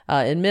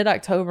in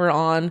mid-October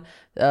on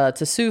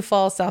to Sioux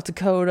Falls, South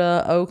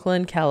Dakota,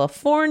 Oakland,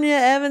 California,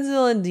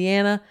 Evansville,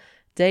 Indiana,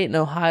 Dayton,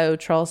 Ohio,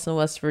 Charleston,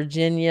 West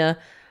Virginia.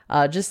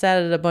 Just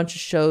added a bunch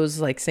of shows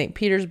like St.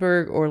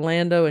 Petersburg,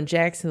 Orlando, and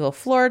Jacksonville,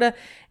 Florida.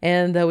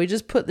 And we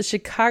just put the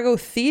Chicago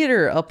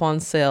Theater up on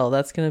sale.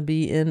 That's going to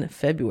be in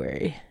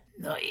February.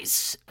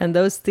 Nice. And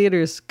those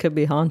theaters could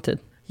be haunted.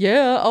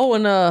 Yeah. Oh,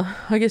 and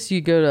I guess you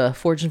go to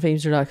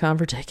fortunefamester.com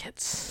for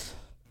tickets.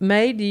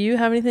 May, do you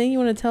have anything you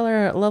want to tell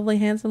our lovely,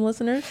 handsome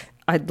listeners?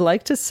 I'd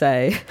like to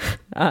say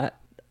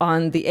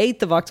on the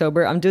 8th of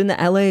October, I'm doing the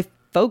LA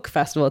folk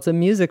festival. It's a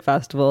music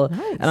festival.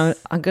 Nice. And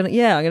I'm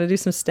gonna do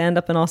some stand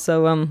up and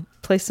also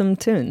play some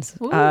tunes,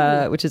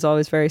 which is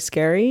always very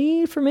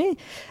scary for me.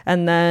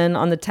 And then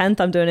on the 10th,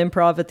 I'm doing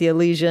improv at the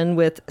Elysian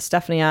with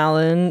Stephanie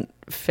Allen,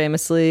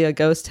 famously a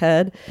ghost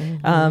head,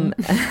 and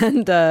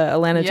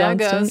Alana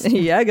Johnston. Ghost.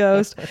 Yeah,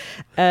 ghost.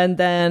 And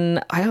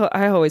then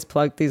I always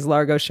plug these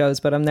Largo shows,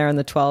 but I'm there on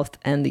the 12th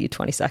and the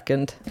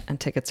 22nd, and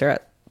tickets are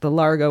at the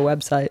Largo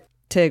website.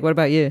 Tig, what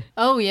about you?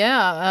 Oh,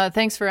 yeah.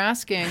 Thanks for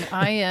asking.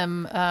 I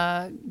am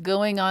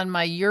going on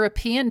my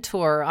European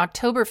tour.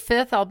 October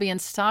 5th, I'll be in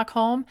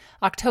Stockholm.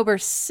 October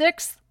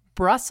 6th,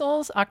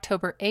 Brussels.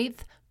 October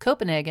 8th,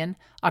 Copenhagen.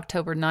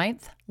 October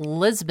 9th,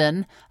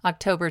 Lisbon.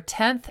 October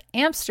 10th,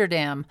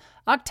 Amsterdam.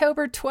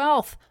 October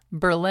 12th,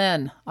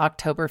 Berlin.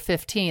 October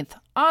 15th,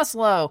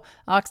 Oslo.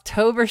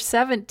 October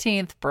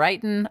 17th,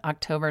 Brighton.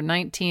 October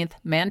 19th,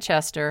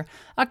 Manchester.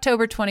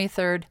 October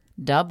 23rd,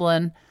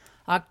 Dublin.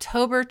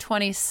 October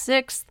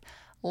 26th,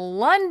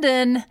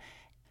 London.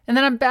 And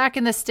then I'm back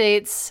in the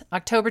States,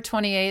 October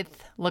 28th,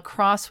 La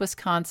Crosse,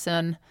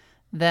 Wisconsin.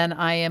 Then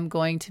I am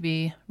going to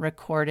be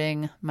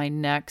recording my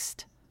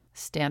next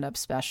stand-up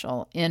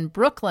special in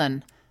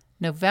Brooklyn,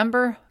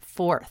 November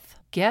 4th.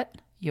 Get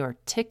your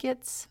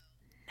tickets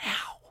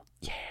now.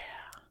 Yeah.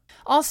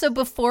 Also,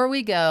 before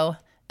we go,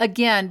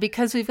 again,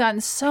 because we've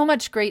gotten so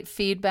much great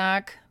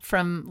feedback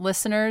from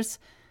listeners,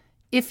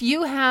 if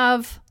you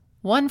have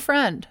one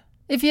friend,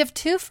 if you have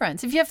two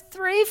friends, if you have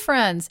three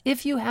friends,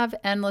 if you have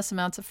endless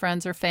amounts of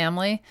friends or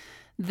family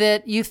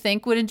that you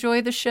think would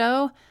enjoy the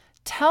show,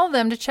 tell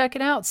them to check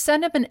it out.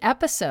 Send them an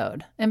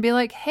episode and be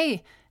like,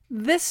 hey,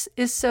 this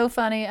is so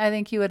funny. I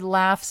think you would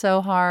laugh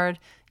so hard.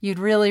 You'd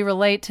really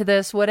relate to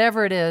this,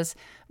 whatever it is.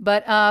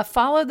 But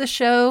follow the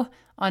show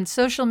on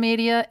social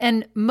media.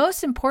 And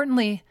most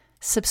importantly,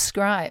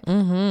 subscribe.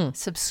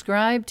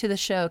 Subscribe to the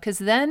show, because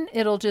then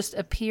it'll just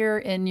appear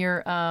in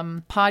your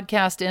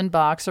podcast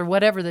inbox or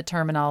whatever the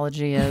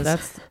terminology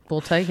is.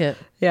 We'll take it.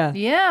 Yeah.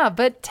 Yeah,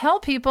 but tell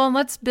people and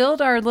let's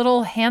build our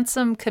little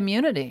handsome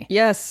community.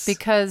 Yes.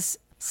 Because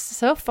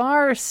so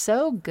far,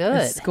 so good.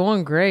 It's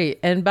going great.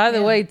 And by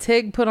the way,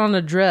 Tig put on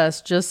a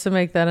dress just to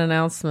make that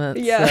announcement.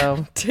 Yeah.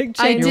 So Tig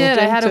I changed. did.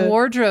 I had a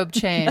wardrobe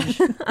change.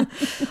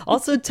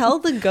 Also, tell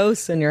the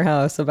ghosts in your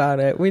house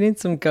about it. We need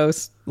some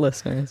ghost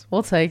listeners.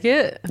 We'll take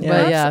it. Yeah.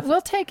 But yeah,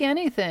 We'll take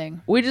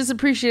anything. we just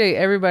appreciate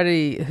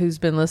everybody who's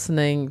been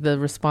listening. The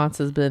response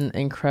has been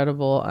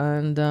incredible.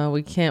 And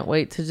we can't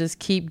wait to just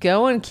keep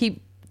going,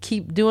 keep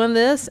doing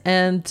this,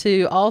 and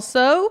to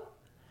also...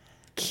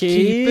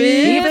 Keep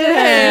it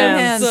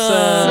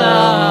handsome.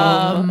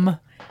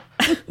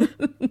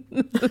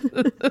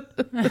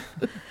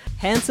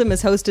 Handsome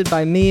is hosted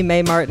by me,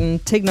 Mae Martin,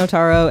 Tig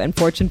Notaro, and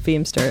Fortune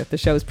Feemster. The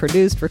show is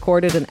produced,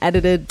 recorded, and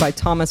edited by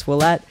Thomas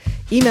Willett.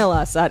 Email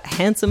us at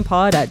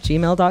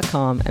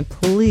handsomepod@gmail.com, and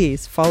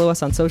please follow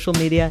us on social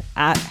media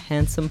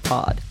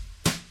 @handsomepod.